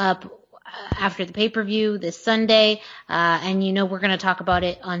up after the pay-per-view this Sunday, and we're going to talk about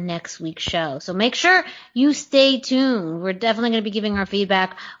it on next week's show. So make sure you stay tuned. We're definitely going to be giving our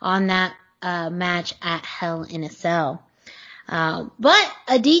feedback on that match at Hell in a Cell. But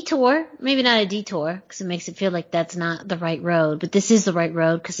a detour, maybe not a detour, because it makes it feel like that's not the right road, but this is the right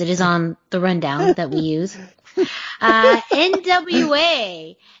road because it is on the rundown that we use.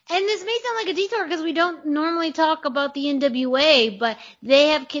 NWA. And this may sound like a detour because we don't normally talk about the NWA, but they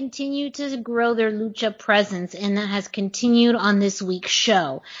have continued to grow their lucha presence, and that has continued on this week's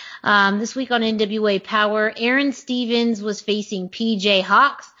show. This week on NWA Power, Aaron Stevens was facing PJ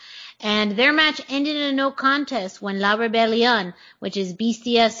Hawks. And their match ended in a no contest when La Rebellion, which is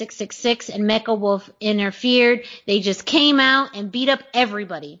Bestia 666 and Mecha Wolf, interfered. They just came out and beat up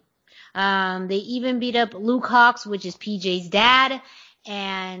everybody. They even beat up Luke Hawx, which is PJ's dad,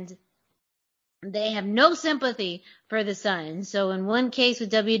 and they have no sympathy for the son. So in one case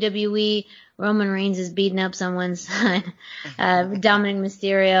with WWE, Roman Reigns is beating up someone's son, Dominic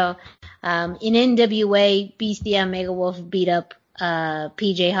Mysterio. In NWA, Bestia Mega Wolf beat up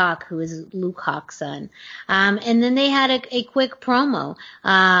PJ Hawk, who is Luke Hawk's son. And then they had a quick promo,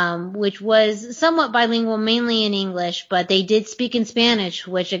 which was somewhat bilingual, mainly in English, but they did speak in Spanish,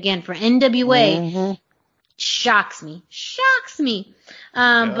 which again, for NWA, shocks me.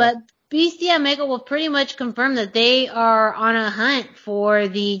 But Bestia Mega will pretty much confirm that they are on a hunt for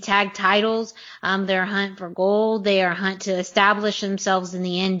the tag titles. They're a hunt for gold. They are a hunt to establish themselves in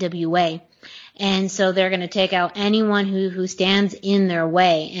the NWA. And so they're going to take out anyone who stands in their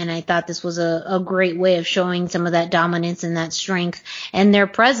way. And I thought this was a great way of showing some of that dominance and that strength and their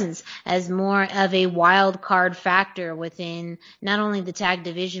presence as more of a wild card factor within not only the tag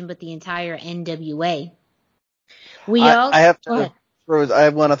division, but the entire NWA. I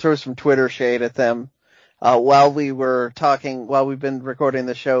want to throw some Twitter shade at them. While we've been recording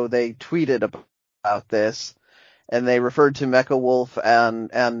the show, they tweeted about this. And they referred to Mecha Wolf and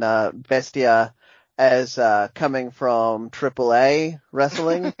Bestia as coming from AAA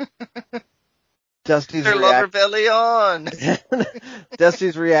wrestling. Dusty's Rebellion.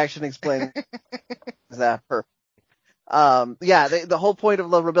 Dusty's reaction explains that perfectly. The whole point of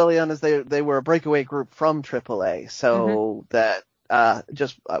La Rebellion is they were a breakaway group from AAA, so that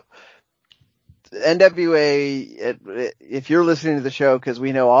NWA. If you're listening to the show, because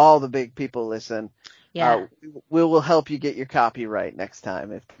we know all the big people listen, we will help you get your copyright next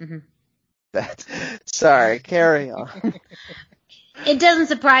time. Sorry, carry on. It doesn't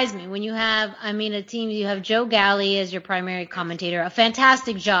surprise me when you have, a team. You have Joe Galley as your primary commentator, a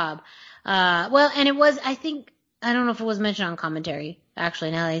fantastic job. And it was, I don't know if it was mentioned on commentary,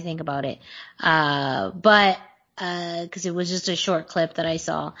 actually, now that I think about it. Because it was just a short clip that I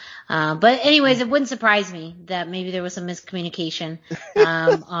saw. But anyways, it wouldn't surprise me that maybe there was some miscommunication,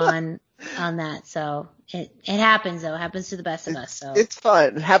 on that. So it happens though. It happens to the best of us. So it's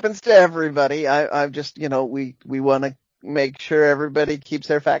fine. It happens to everybody. I'm just, we want to make sure everybody keeps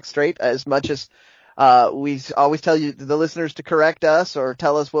their facts straight as much as we always tell you, the listeners, to correct us or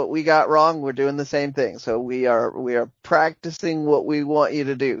tell us what we got wrong. We're doing the same thing. So we are practicing what we want you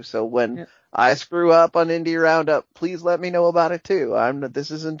to do. So when I screw up on Indie Roundup, please let me know about it too. This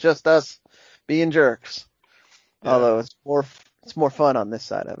isn't just us being jerks. Yeah. Although it's more fun on this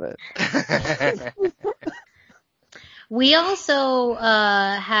side of it. We also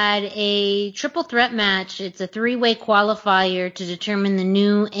had a triple threat match. It's a 3-way qualifier to determine the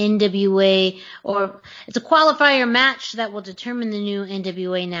new NWA, or it's a qualifier match that will determine the new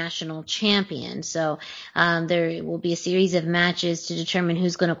NWA national champion. So there will be a series of matches to determine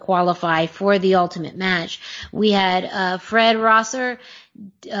who's going to qualify for the ultimate match. We had Fred Rosser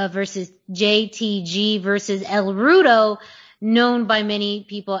versus JTG versus El Rudo, known by many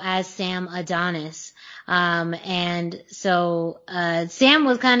people as Sam Adonis. And so Sam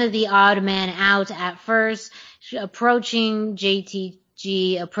was kind of the odd man out at first, approaching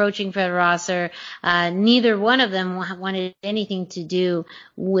JTG, approaching Fred Rosser. Neither one of them wanted anything to do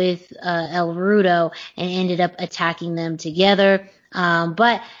with El Rudo, and ended up attacking them together.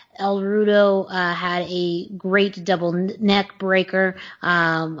 But El Rudo had a great double neck breaker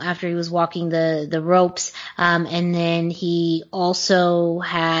after he was walking the ropes, and then he also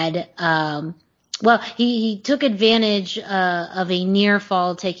had he took advantage of a near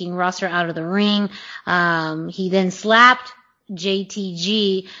fall, taking Rosser out of the ring. He then slapped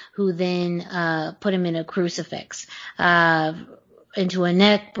JTG, who then put him in a crucifix, into a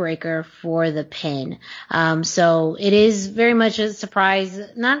neck breaker for the pin. So it is very much a surprise,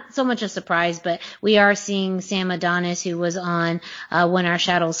 not so much a surprise, but we are seeing Sam Adonis, who was on When Our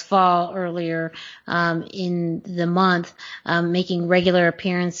Shadows Fall earlier in the month, making regular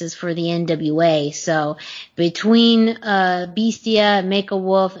appearances for the NWA. So between Bestia, Make a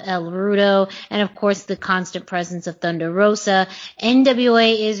Wolf, El Rudo, and of course the constant presence of Thunder Rosa,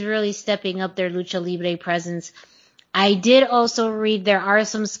 NWA is really stepping up their Lucha Libre presence. I did also read there are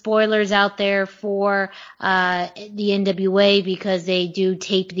some spoilers out there for the NWA, because they do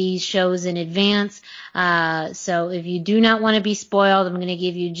tape these shows in advance. So if you do not want to be spoiled, I'm going to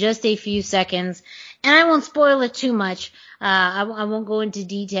give you just a few seconds, and I won't spoil it too much. I won't go into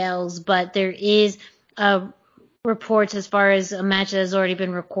details, but there is reports as far as a match that has already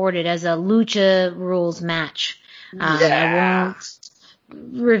been recorded as a Lucha Rules match. I won't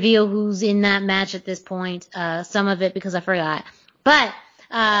reveal who's in that match at this point, some of it because I forgot, but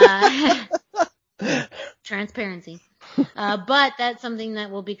transparency. But that's something that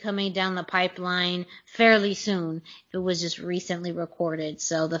will be coming down the pipeline fairly soon. It was just recently recorded.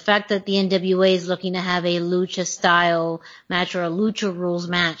 So the fact that the NWA is looking to have a Lucha style match, or a Lucha Rules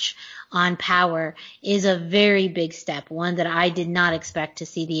match on Power, is a very big step, one that I did not expect to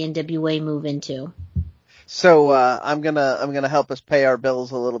see the NWA move into. So I'm gonna help us pay our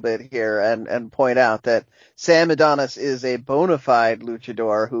bills a little bit here and point out that Sam Adonis is a bona fide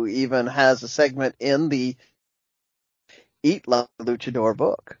luchador who even has a segment in the Eat Like a Luchador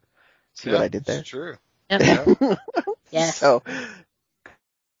book. See what I did there? That's true. Yep. Yes. So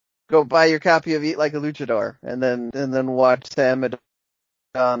go buy your copy of Eat Like a Luchador and then watch Sam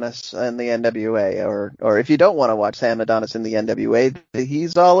Adonis in the NWA, or if you don't want to watch Sam Adonis in the NWA,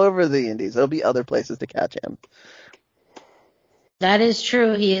 he's all over the indies. There'll be other places to catch him. That is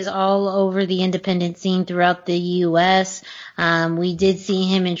true. He is all over the independent scene throughout the U.S. We did see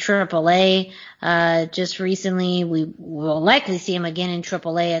him in AAA just recently. We will likely see him again in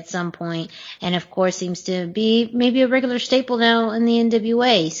AAA at some point, and of course seems to be maybe a regular staple now in the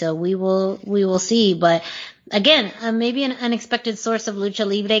NWA. So we will see, but. Again, maybe an unexpected source of Lucha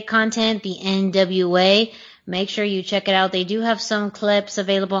Libre content, the NWA. make sure you check it out. They do have some clips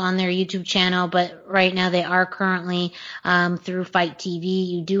available on their YouTube channel, but right now they are currently through Fight TV.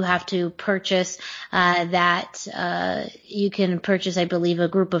 You do have to purchase that. You can purchase, I believe, a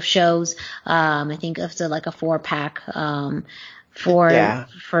group of shows. I think up to like a 4-pack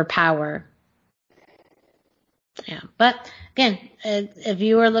for Power. Yeah, but again, if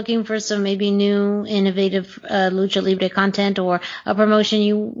you are looking for some maybe new, innovative Lucha Libre content or a promotion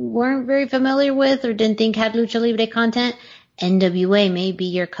you weren't very familiar with or didn't think had Lucha Libre content, NWA may be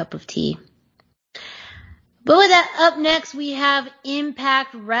your cup of tea. But with that, up next we have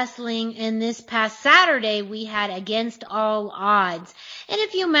Impact Wrestling, and this past Saturday we had Against All Odds, and a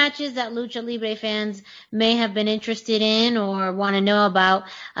few matches that Lucha Libre fans may have been interested in or want to know about.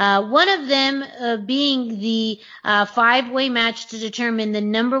 One of them being the 5-way match to determine the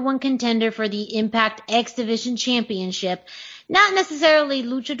number 1 contender for the Impact X Division Championship. Not necessarily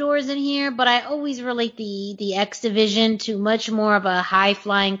luchadors in here, but I always relate the X Division to much more of a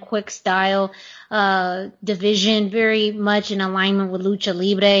high-flying, quick style division, very much in alignment with Lucha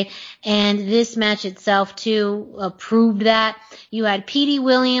Libre. And this match itself, too, proved that. You had Petey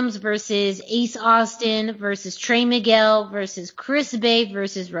Williams versus Ace Austin versus Trey Miguel versus Chris Bay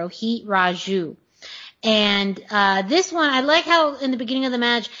versus Rohit Raju. And this one, I like how in the beginning of the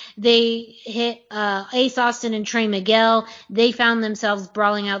match they hit Ace Austin and Trey Miguel. They found themselves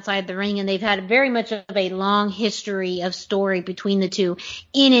brawling outside the ring, and they've had very much of a long history of story between the two,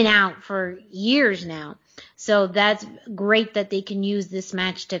 in and out for years now. So that's great that they can use this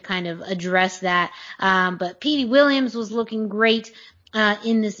match to kind of address that. But Petey Williams was looking great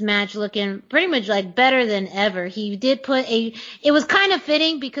in this match, looking pretty much like better than ever. He did it was kind of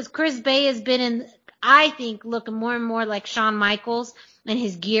fitting because Chris Bay has been in, I think, looking more and more like Shawn Michaels and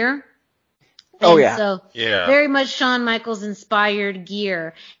his gear. So very much Shawn Michaels inspired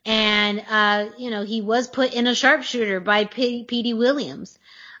gear. And, he was put in a sharpshooter by Petey Williams.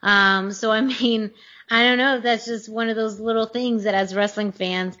 So I mean, I don't know. That's just one of those little things that as wrestling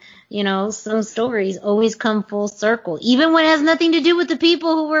fans, some stories always come full circle, even when it has nothing to do with the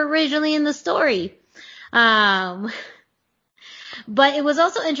people who were originally in the story. But it was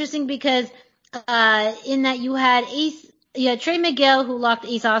also interesting because, in that you had Trey Miguel, who locked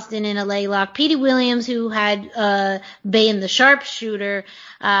Ace Austin in a leg lock, Petey Williams, who had Bay in the sharpshooter,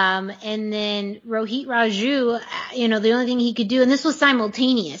 and then Rohit Raju, the only thing he could do, and this was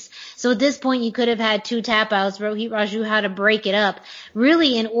simultaneous. So at this point, you could have had 2 tap outs. Rohit Raju had to break it up,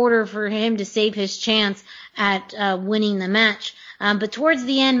 really, in order for him to save his chance at winning the match. But towards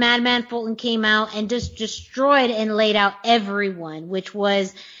the end, Madman Fulton came out and just destroyed and laid out everyone, which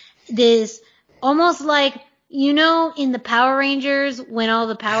was this almost like, in the Power Rangers, when all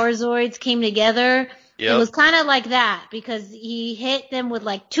the Power Zoids came together, It was kind of like that because he hit them with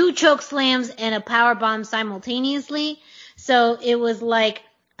like 2 choke slams and a power bomb simultaneously. So it was like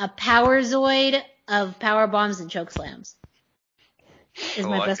a Power Zoid of power bombs and choke slams. Is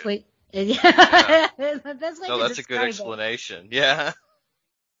my best way. Yeah. Is my best way to that's a good explanation. Yeah.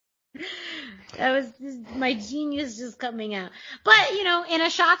 That was just my genius just coming out. But, in a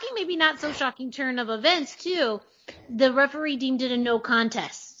shocking, maybe not so shocking turn of events, too, the referee deemed it a no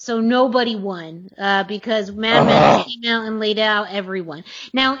contest. So nobody won because Madman came out and laid out everyone.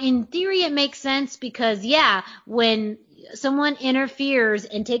 Now, in theory, it makes sense because, when someone interferes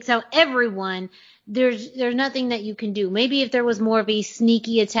and takes out everyone, there's nothing that you can do. Maybe if there was more of a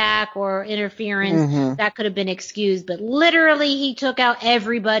sneaky attack or interference, that could have been excused. But literally, he took out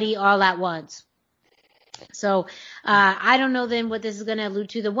everybody all at once. So I don't know then what this is going to allude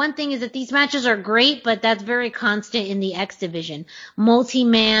to. The one thing is that these matches are great, but that's very constant in the X division.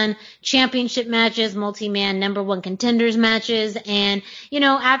 Multi-man championship matches, multi-man number 1 contenders matches, and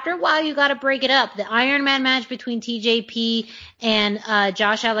after a while you got to break it up. The Iron Man match between TJP and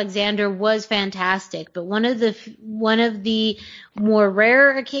Josh Alexander was fantastic, but one of the more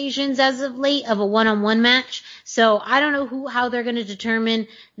rare occasions as of late of a one-on-one match. So I don't know how they're going to determine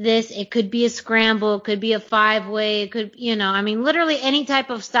this. It could be a scramble, it could be a 5-way, it could, literally any type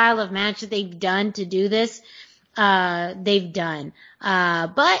of style of match that they've done to do this, they've done.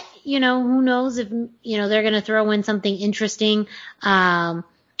 But, who knows if, they're going to throw in something interesting. I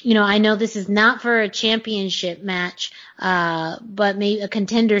know this is not for a championship match, but maybe a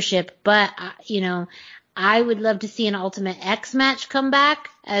contendership, but, I would love to see an Ultimate X match come back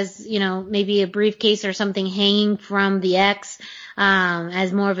as, maybe a briefcase or something hanging from the X,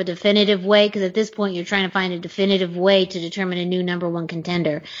 as more of a definitive way, because at this point you're trying to find a definitive way to determine a new number 1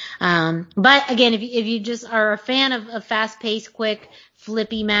 contender. But again, if you just are a fan of fast-paced, quick,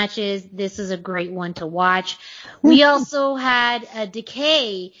 flippy matches. This is a great one to watch. We also had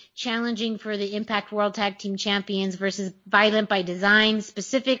Decay challenging for the Impact World Tag Team Champions versus Violent by Design,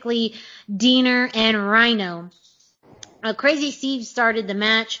 specifically Diener and Rhino. Crazy Steve started the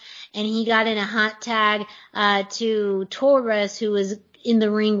match, and he got in a hot tag to Torres, who was in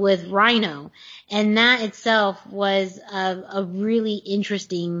the ring with Rhino. And that itself was a really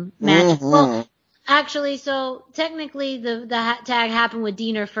interesting match. Mm-hmm. Well, actually, so technically the tag happened with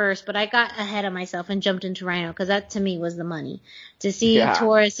Diener first, but I got ahead of myself and jumped into Rhino because that to me was the money. To see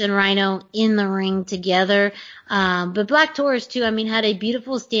Torres and Rhino in the ring together. But Black Taurus too, I mean, had a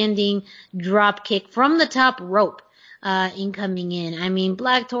beautiful standing drop kick from the top rope. In coming in. I mean,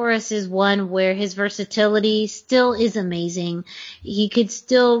 Black Taurus is one where his versatility still is amazing. He could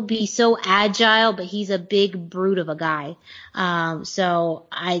still be so agile, but he's a big brute of a guy. So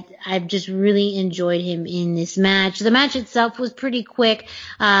I've just really enjoyed him in this match. The match itself was pretty quick,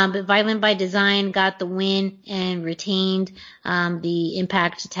 but Violent by Design got the win and retained the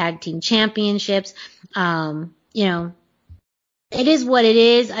Impact Tag Team Championships. You know, it is what it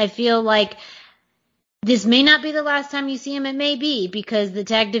is. I feel like this may not be the last time you see him. It may be, because the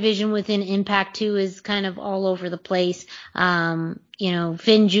tag division within Impact 2 is kind of all over the place. You know,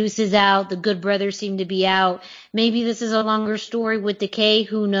 Finn Juice is out. The Good Brothers seem to be out. Maybe this is a longer story with Decay.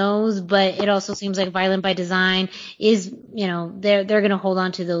 Who knows? But it also seems like Violent by Design is, you know, they're going to hold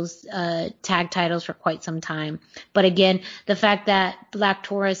on to those tag titles for quite some time. But again, the fact that Black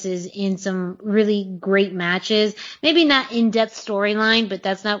Taurus is in some really great matches, maybe not in-depth storyline, but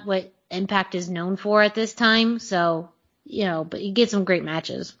that's not what Impact is known for at this time. So, you know, but you get some great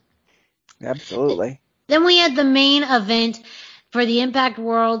matches. Absolutely. Then we had the main event for the Impact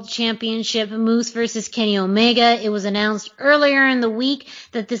World Championship, Moose versus Kenny Omega. It was announced earlier in the week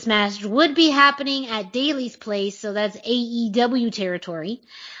that this match would be happening at Daily's Place, so that's AEW territory.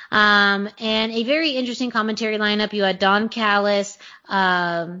 And a very interesting commentary lineup. You had Don Callis,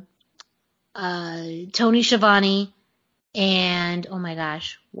 Tony Schiavone, and, oh my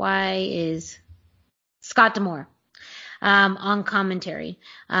gosh, why is Scott D'Amore on commentary.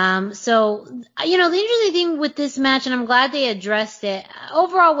 So, you know, the interesting thing with this match, and I'm glad they addressed it,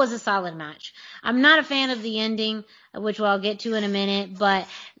 overall was a solid match. I'm not a fan of the ending, which I'll get to in a minute, but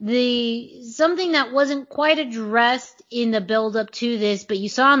something that wasn't quite addressed in the build up to this, but you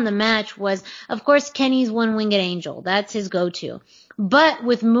saw in the match was, of course, Kenny's one-winged angel. That's his go-to. But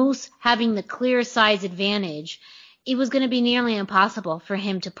with Moose having the clear size advantage, it was going to be nearly impossible for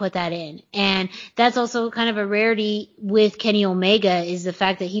him to put that in. And that's also kind of a rarity with Kenny Omega, is the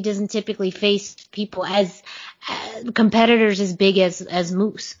fact that he doesn't typically face people as competitors as big as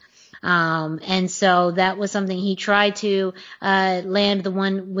Moose. And so that was something he tried to land the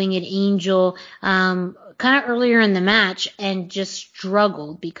one-winged angel kind of earlier in the match and just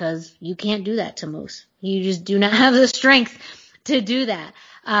struggled, because you can't do that to Moose. You just do not have the strength to do that.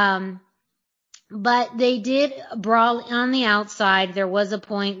 But they did brawl on the outside. There was a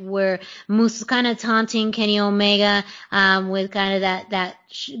point where Moose was kind of taunting Kenny Omega with kind of that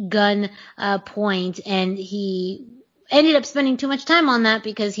gun point, and he ended up spending too much time on that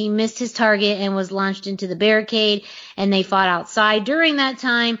because he missed his target and was launched into the barricade, and they fought outside. During that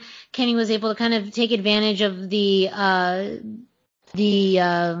time, Kenny was able to kind of take advantage of the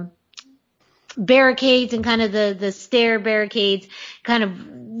barricades and kind of the stair barricades, kind of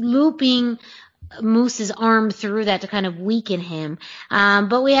looping Moose's arm through that to kind of weaken him.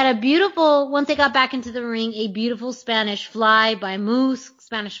 But we had a beautiful, once they got back into the ring, a beautiful Spanish fly by Moose.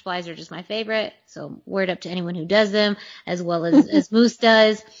 Spanish flies are just my favorite, so word up to anyone who does them, as well as Moose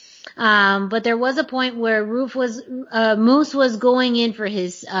does. But there was a point where Moose was going in for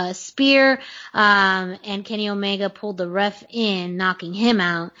his spear, and Kenny Omega pulled the ref in, knocking him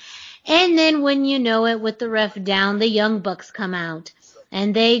out. And then when you know it, with the ref down, the Young Bucks come out.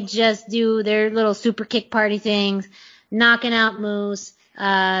 And they just do their little super kick party things, knocking out Moose.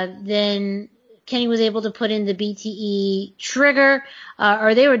 Then Kenny was able to put in the BTE trigger,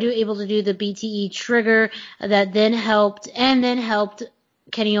 or they were able to do the BTE trigger that then helped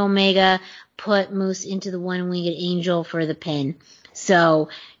Kenny Omega put Moose into the one-winged angel for the pin. So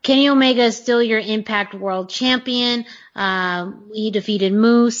Kenny Omega is still your Impact World Champion. He defeated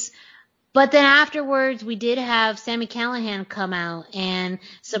Moose. But then afterwards, we did have Sami Callihan come out and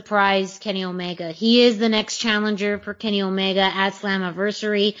surprise Kenny Omega. He is the next challenger for Kenny Omega at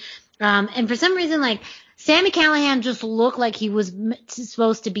Slammiversary. And for some reason, like, Sami Callihan just looked like he was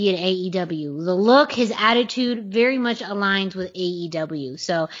supposed to be at AEW. The look, his attitude very much aligns with AEW.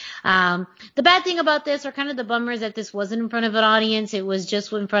 So, the bad thing about this, or kind of the bummer, is that this wasn't in front of an audience. It was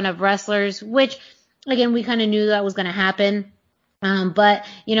just in front of wrestlers, which, again, we kind of knew that was going to happen. But,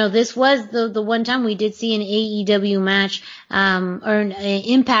 this was the one time we did see an AEW match, or an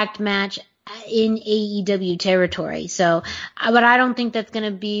Impact match in AEW territory. So, but I don't think that's going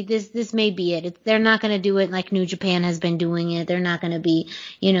to be, this may be it. They're not going to do it like New Japan has been doing it. They're not going to be,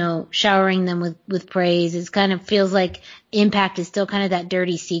 showering them with praise. It kind of feels like Impact is still kind of that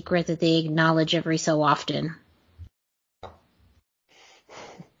dirty secret that they acknowledge every so often.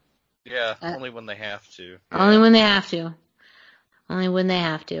 Yeah, only when they have to. Only when they have to. Only when they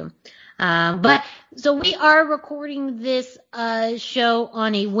have to. But so we are recording this show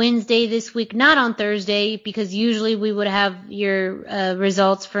on a Wednesday this week, not on Thursday, because usually we would have your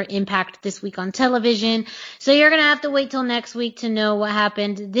results for Impact this week on television. So you're going to have to wait till next week to know what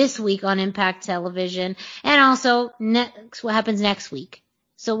happened this week on Impact Television, and also what happens next week.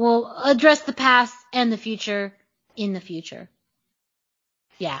 So we'll address the past and the future in the future.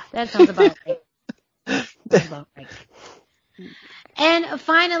 Yeah, that sounds about right. Sounds about right. And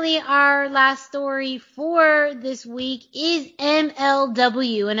finally, our last story for this week is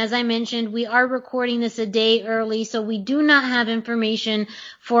MLW. And as I mentioned, we are recording this a day early, so we do not have information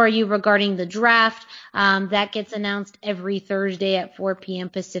for you regarding the draft. That gets announced every Thursday at 4 p.m.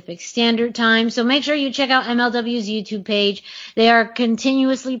 Pacific Standard Time. So make sure you check out MLW's YouTube page. They are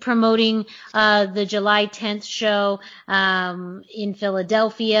continuously promoting the July 10th show in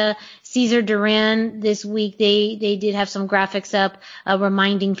Philadelphia. Cesar Duran this week, they did have some graphics up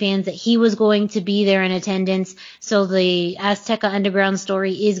reminding fans that he was going to be there in attendance. So the Azteca Underground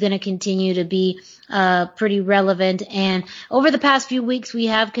story is going to continue to be pretty relevant. And over the past few weeks, we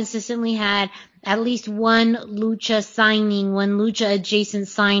have consistently had at least one Lucha signing, one Lucha adjacent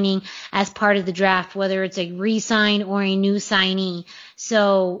signing as part of the draft, whether it's a re-sign or a new signee.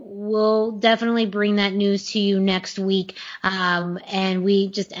 So we'll definitely bring that news to you next week. And we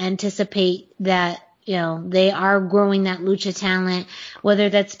just anticipate that, they are growing that Lucha talent, whether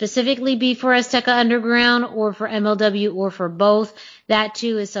that specifically be for Azteca Underground or for MLW or for both. That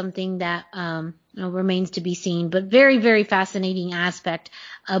too is something that, remains to be seen, but very, very fascinating aspect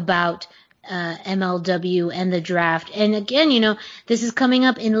about MLW and the draft. And again, this is coming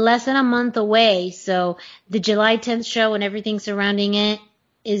up in less than a month away. So the July 10th show and everything surrounding it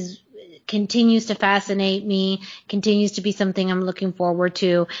continues to fascinate me, continues to be something I'm looking forward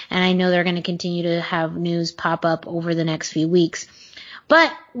to. And I know they're going to continue to have news pop up over the next few weeks.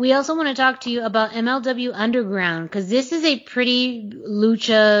 But we also want to talk to you about MLW Underground, because this is a pretty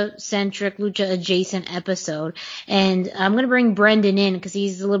Lucha-centric, Lucha-adjacent episode. And I'm going to bring Brendan in because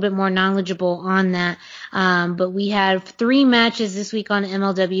he's a little bit more knowledgeable on that. But we have 3 matches this week on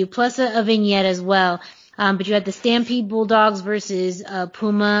MLW, plus a vignette as well. But you had the Stampede Bulldogs versus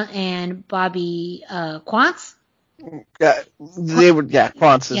Puma and Bobby Quance.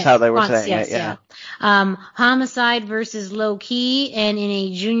 Quance is how they were saying it, yeah. Homicide versus Low Key, and in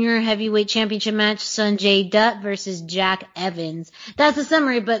a junior heavyweight championship match, Sanjay Dutt versus Jack Evans. That's a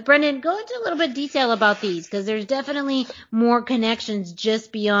summary, but Brendan, go into a little bit of detail about these, because there's definitely more connections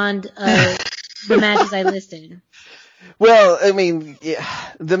just beyond the matches I listed. Well, I mean,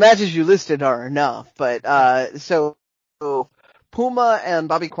 the matches you listed are enough, but so Puma and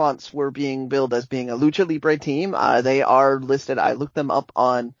Bobby Quance were being billed as being a Lucha Libre team. They are listed. I looked them up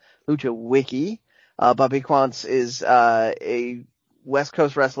on Lucha Wiki. Bobby Quance is a West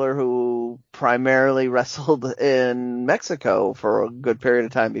Coast wrestler who primarily wrestled in Mexico for a good period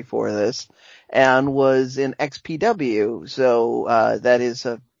of time before this, and was in XPW. So that is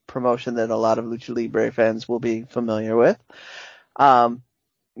a promotion that a lot of Lucha Libre fans will be familiar with.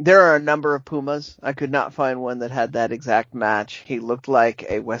 There are a number of Pumas. I could not find one that had that exact match. He looked like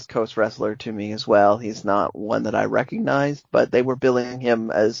a West Coast wrestler to me as well. He's not one that I recognized, but they were billing him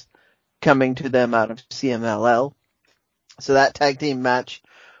as coming to them out of CMLL. So that tag team match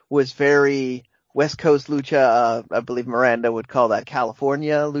was very West Coast Lucha. I believe Miranda would call that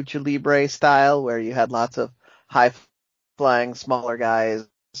California Lucha Libre style, where you had lots of high-flying, smaller guys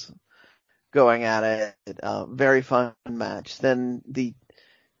going at it. Very fun match. Then the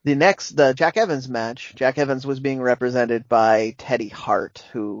Jack Evans match, Jack Evans was being represented by Teddy Hart,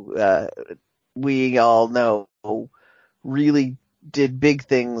 who we all know really did big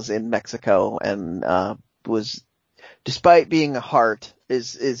things in Mexico, and was, despite being a Hart,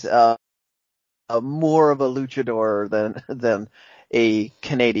 is more of a luchador than a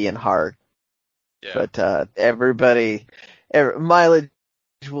Canadian Hart. Yeah. But mileage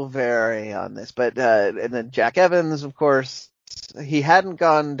will vary on this. But and then Jack Evans, of course, he hadn't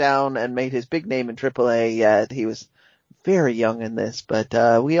gone down and made his big name in AAA yet. He was very young in this,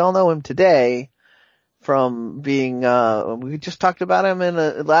 but we all know him today from being we just talked about him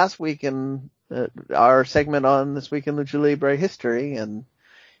in last week in our segment on This Week in Lucha Libre History, and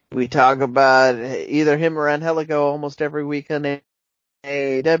we talk about either him or Angelico almost every week on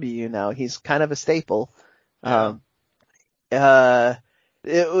AEW now. He's kind of a staple. This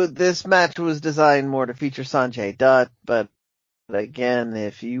match was designed more to feature Sanjay Dutt, but again,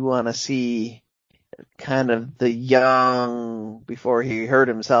 if you want to see kind of the young, before he hurt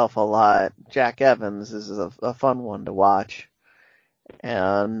himself a lot, Jack Evans is a fun one to watch.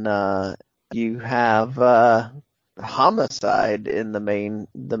 And you have Homicide in the main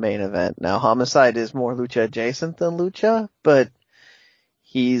event. Now, Homicide is more Lucha adjacent than Lucha, but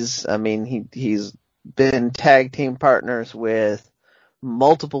he's been tag team partners with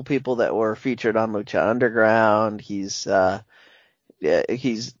multiple people that were featured on Lucha Underground. He's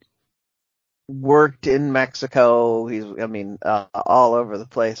worked in Mexico. He's all over the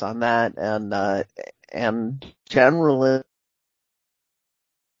place on that, and generally,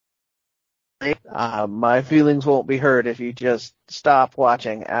 my feelings won't be hurt if you just stop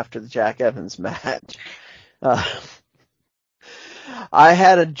watching after the Jack Evans match. I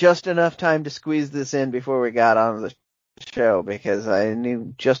had just enough time to squeeze this in before we got on the show because I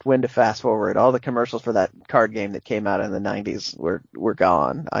knew just when to fast forward. All the commercials for that card game that came out in the 90s were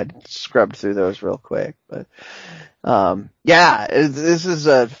gone. I scrubbed through those real quick. But this is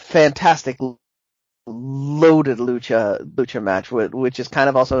a fantastic loaded lucha match, which is kind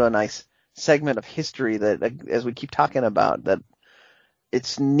of also a nice segment of history that, as we keep talking about, that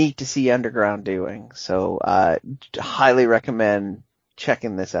it's neat to see Underground doing. So highly recommend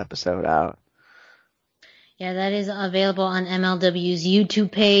checking this episode out. Yeah, that is available on MLW's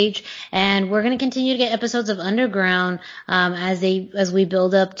YouTube page, and we're going to continue to get episodes of Underground as we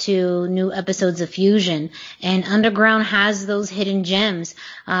build up to new episodes of Fusion. And Underground has those hidden gems.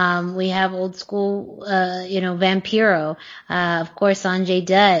 We have old school, Vampiro, of course, Sanjay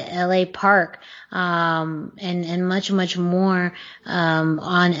Dutt, L.A. Park, and much, much more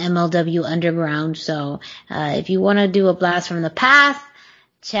on MLW Underground. So if you want to do a blast from the past,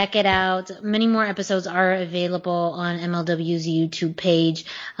 check it out. Many more episodes are available on MLW's YouTube page.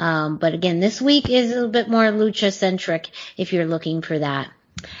 But again, this week is a little bit more lucha-centric if you're looking for that.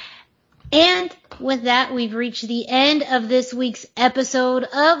 And with that, we've reached the end of this week's episode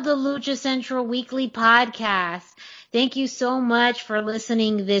of the Lucha Central Weekly Podcast. Thank you so much for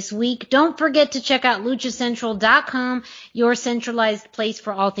listening this week. Don't forget to check out luchacentral.com, your centralized place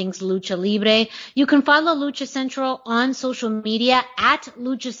for all things Lucha Libre. You can follow Lucha Central on social media at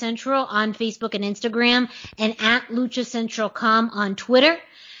Lucha Central on Facebook and Instagram, and at LuchaCentral.com on Twitter.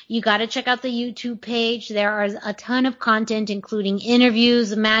 You got to check out the YouTube page. There is a ton of content, including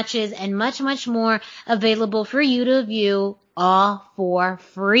interviews, matches, and much, much more available for you to view, all for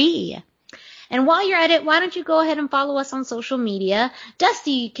free. And while you're at it, why don't you go ahead and follow us on social media?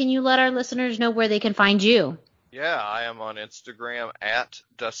 Dusty, can you let our listeners know where they can find you? Yeah, I am on Instagram at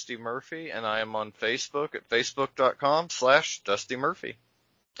Dusty Murphy, and I am on Facebook at facebook.com/Dusty Murphy.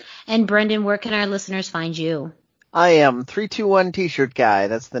 And Brendan, where can our listeners find you? I am 321 T-Shirt Guy.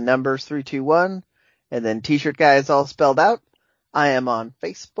 That's the numbers 321. And then T-Shirt Guy is all spelled out. I am on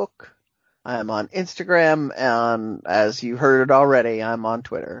Facebook. I am on Instagram. And as you heard it already, I'm on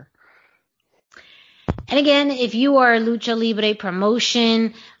Twitter. And again, if you are a Lucha Libre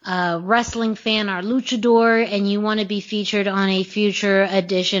promotion, wrestling fan, or luchador, and you want to be featured on a future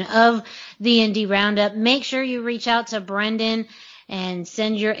edition of the Indie Roundup, make sure you reach out to Brendan and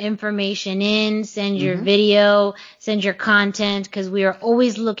send your information in, send your video, send your content, because we are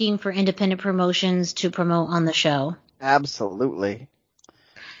always looking for independent promotions to promote on the show. Absolutely.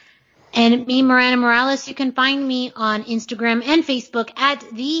 And me, Miranda Morales, you can find me on Instagram and Facebook at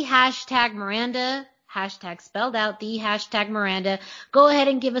the #Miranda. Hashtag spelled out, the #Miranda. Go ahead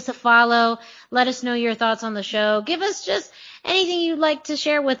and give us a follow. Let us know your thoughts on the show. Give us just anything you'd like to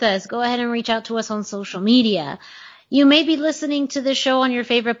share with us. Go ahead and reach out to us on social media. You may be listening to the show on your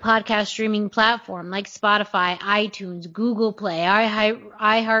favorite podcast streaming platform like Spotify, iTunes, Google Play,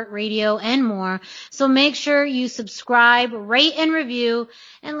 iHeartRadio, and more. So make sure you subscribe, rate, and review,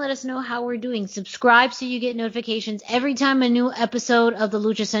 and let us know how we're doing. Subscribe so you get notifications every time a new episode of the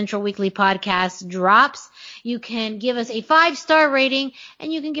Lucha Central Weekly Podcast drops. You can give us a 5-star rating,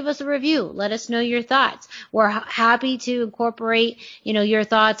 and you can give us a review. Let us know your thoughts. We're happy to incorporate, your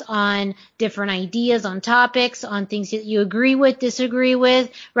thoughts on different ideas, on topics, on things that you agree with, disagree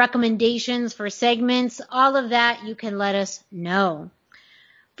with, recommendations for segments, all of that you can let us know.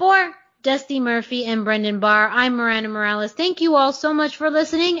 For Dusty Murphy and Brendan Barr, I'm Miranda Morales. Thank you all so much for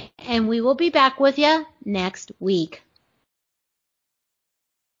listening, and we will be back with you next week.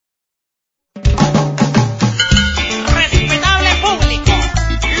 Respetable público,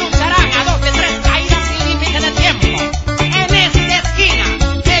 lucharán a 2 de 3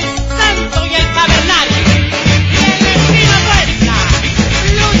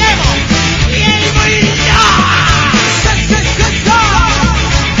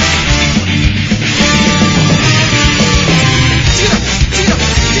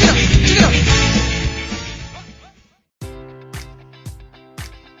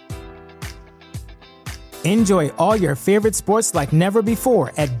 Enjoy all your favorite sports like never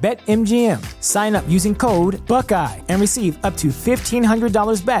before at BetMGM. Sign up using code Buckeye and receive up to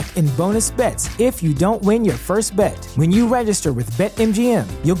 $1,500 back in bonus bets if you don't win your first bet. When you register with BetMGM,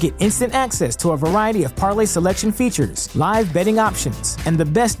 you'll get instant access to a variety of parlay selection features, live betting options, and the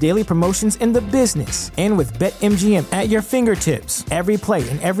best daily promotions in the business. And with BetMGM at your fingertips, every play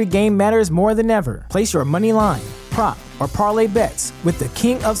and every game matters more than ever. Place your money line, prop, or parlay bets with the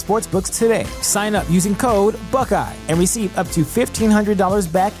king of sportsbooks today. Sign up using code Buckeye and receive up to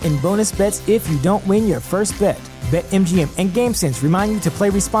 $1,500 back in bonus bets if you don't win your first bet. BetMGM and GameSense remind you to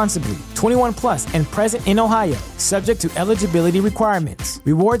play responsibly. 21 plus and present in Ohio, subject to eligibility requirements.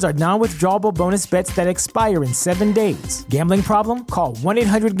 Rewards are non-withdrawable bonus bets that expire in 7 days. Gambling problem? Call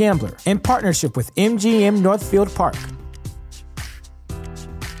 1-800-GAMBLER. In partnership with MGM Northfield Park.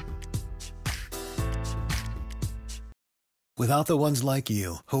 Without the ones like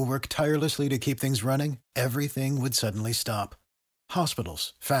you, who work tirelessly to keep things running, everything would suddenly stop.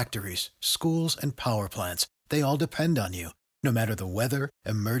 Hospitals, factories, schools, and power plants, they all depend on you. No matter the weather,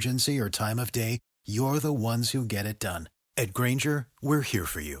 emergency, or time of day, you're the ones who get it done. At Grainger, we're here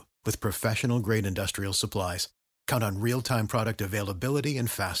for you with professional-grade industrial supplies. Count on real-time product availability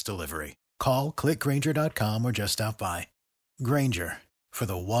and fast delivery. Call, click Grainger.com, or just stop by. Grainger, for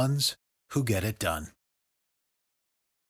the ones who get it done.